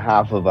on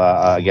behalf of,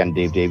 again,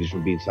 Dave Davies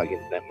from Beanstalk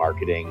Internet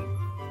Marketing,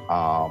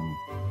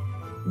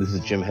 this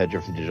is Jim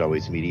Hedger from Digital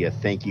Waste Media.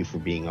 Thank you for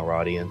being our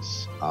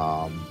audience.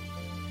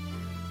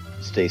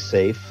 Stay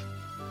safe,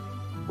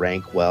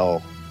 rank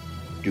well,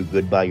 do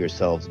good by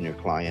yourselves and your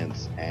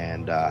clients,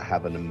 and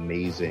have an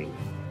amazing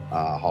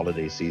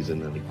holiday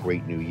season and a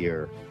great new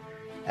year.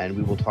 And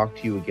we will talk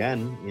to you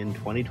again in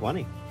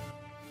 2020.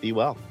 Be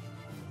well.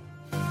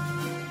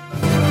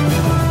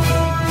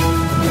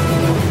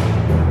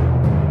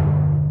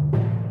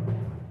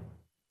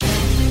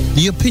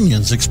 The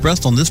opinions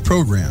expressed on this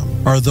program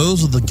are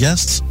those of the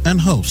guests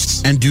and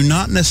hosts and do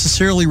not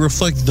necessarily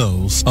reflect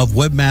those of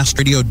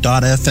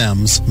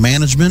webmasterradio.fm's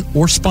management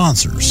or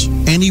sponsors.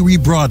 Any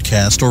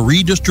rebroadcast or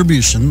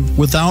redistribution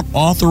without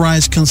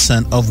authorized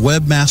consent of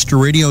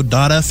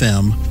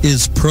webmasterradio.fm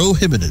is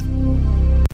prohibited.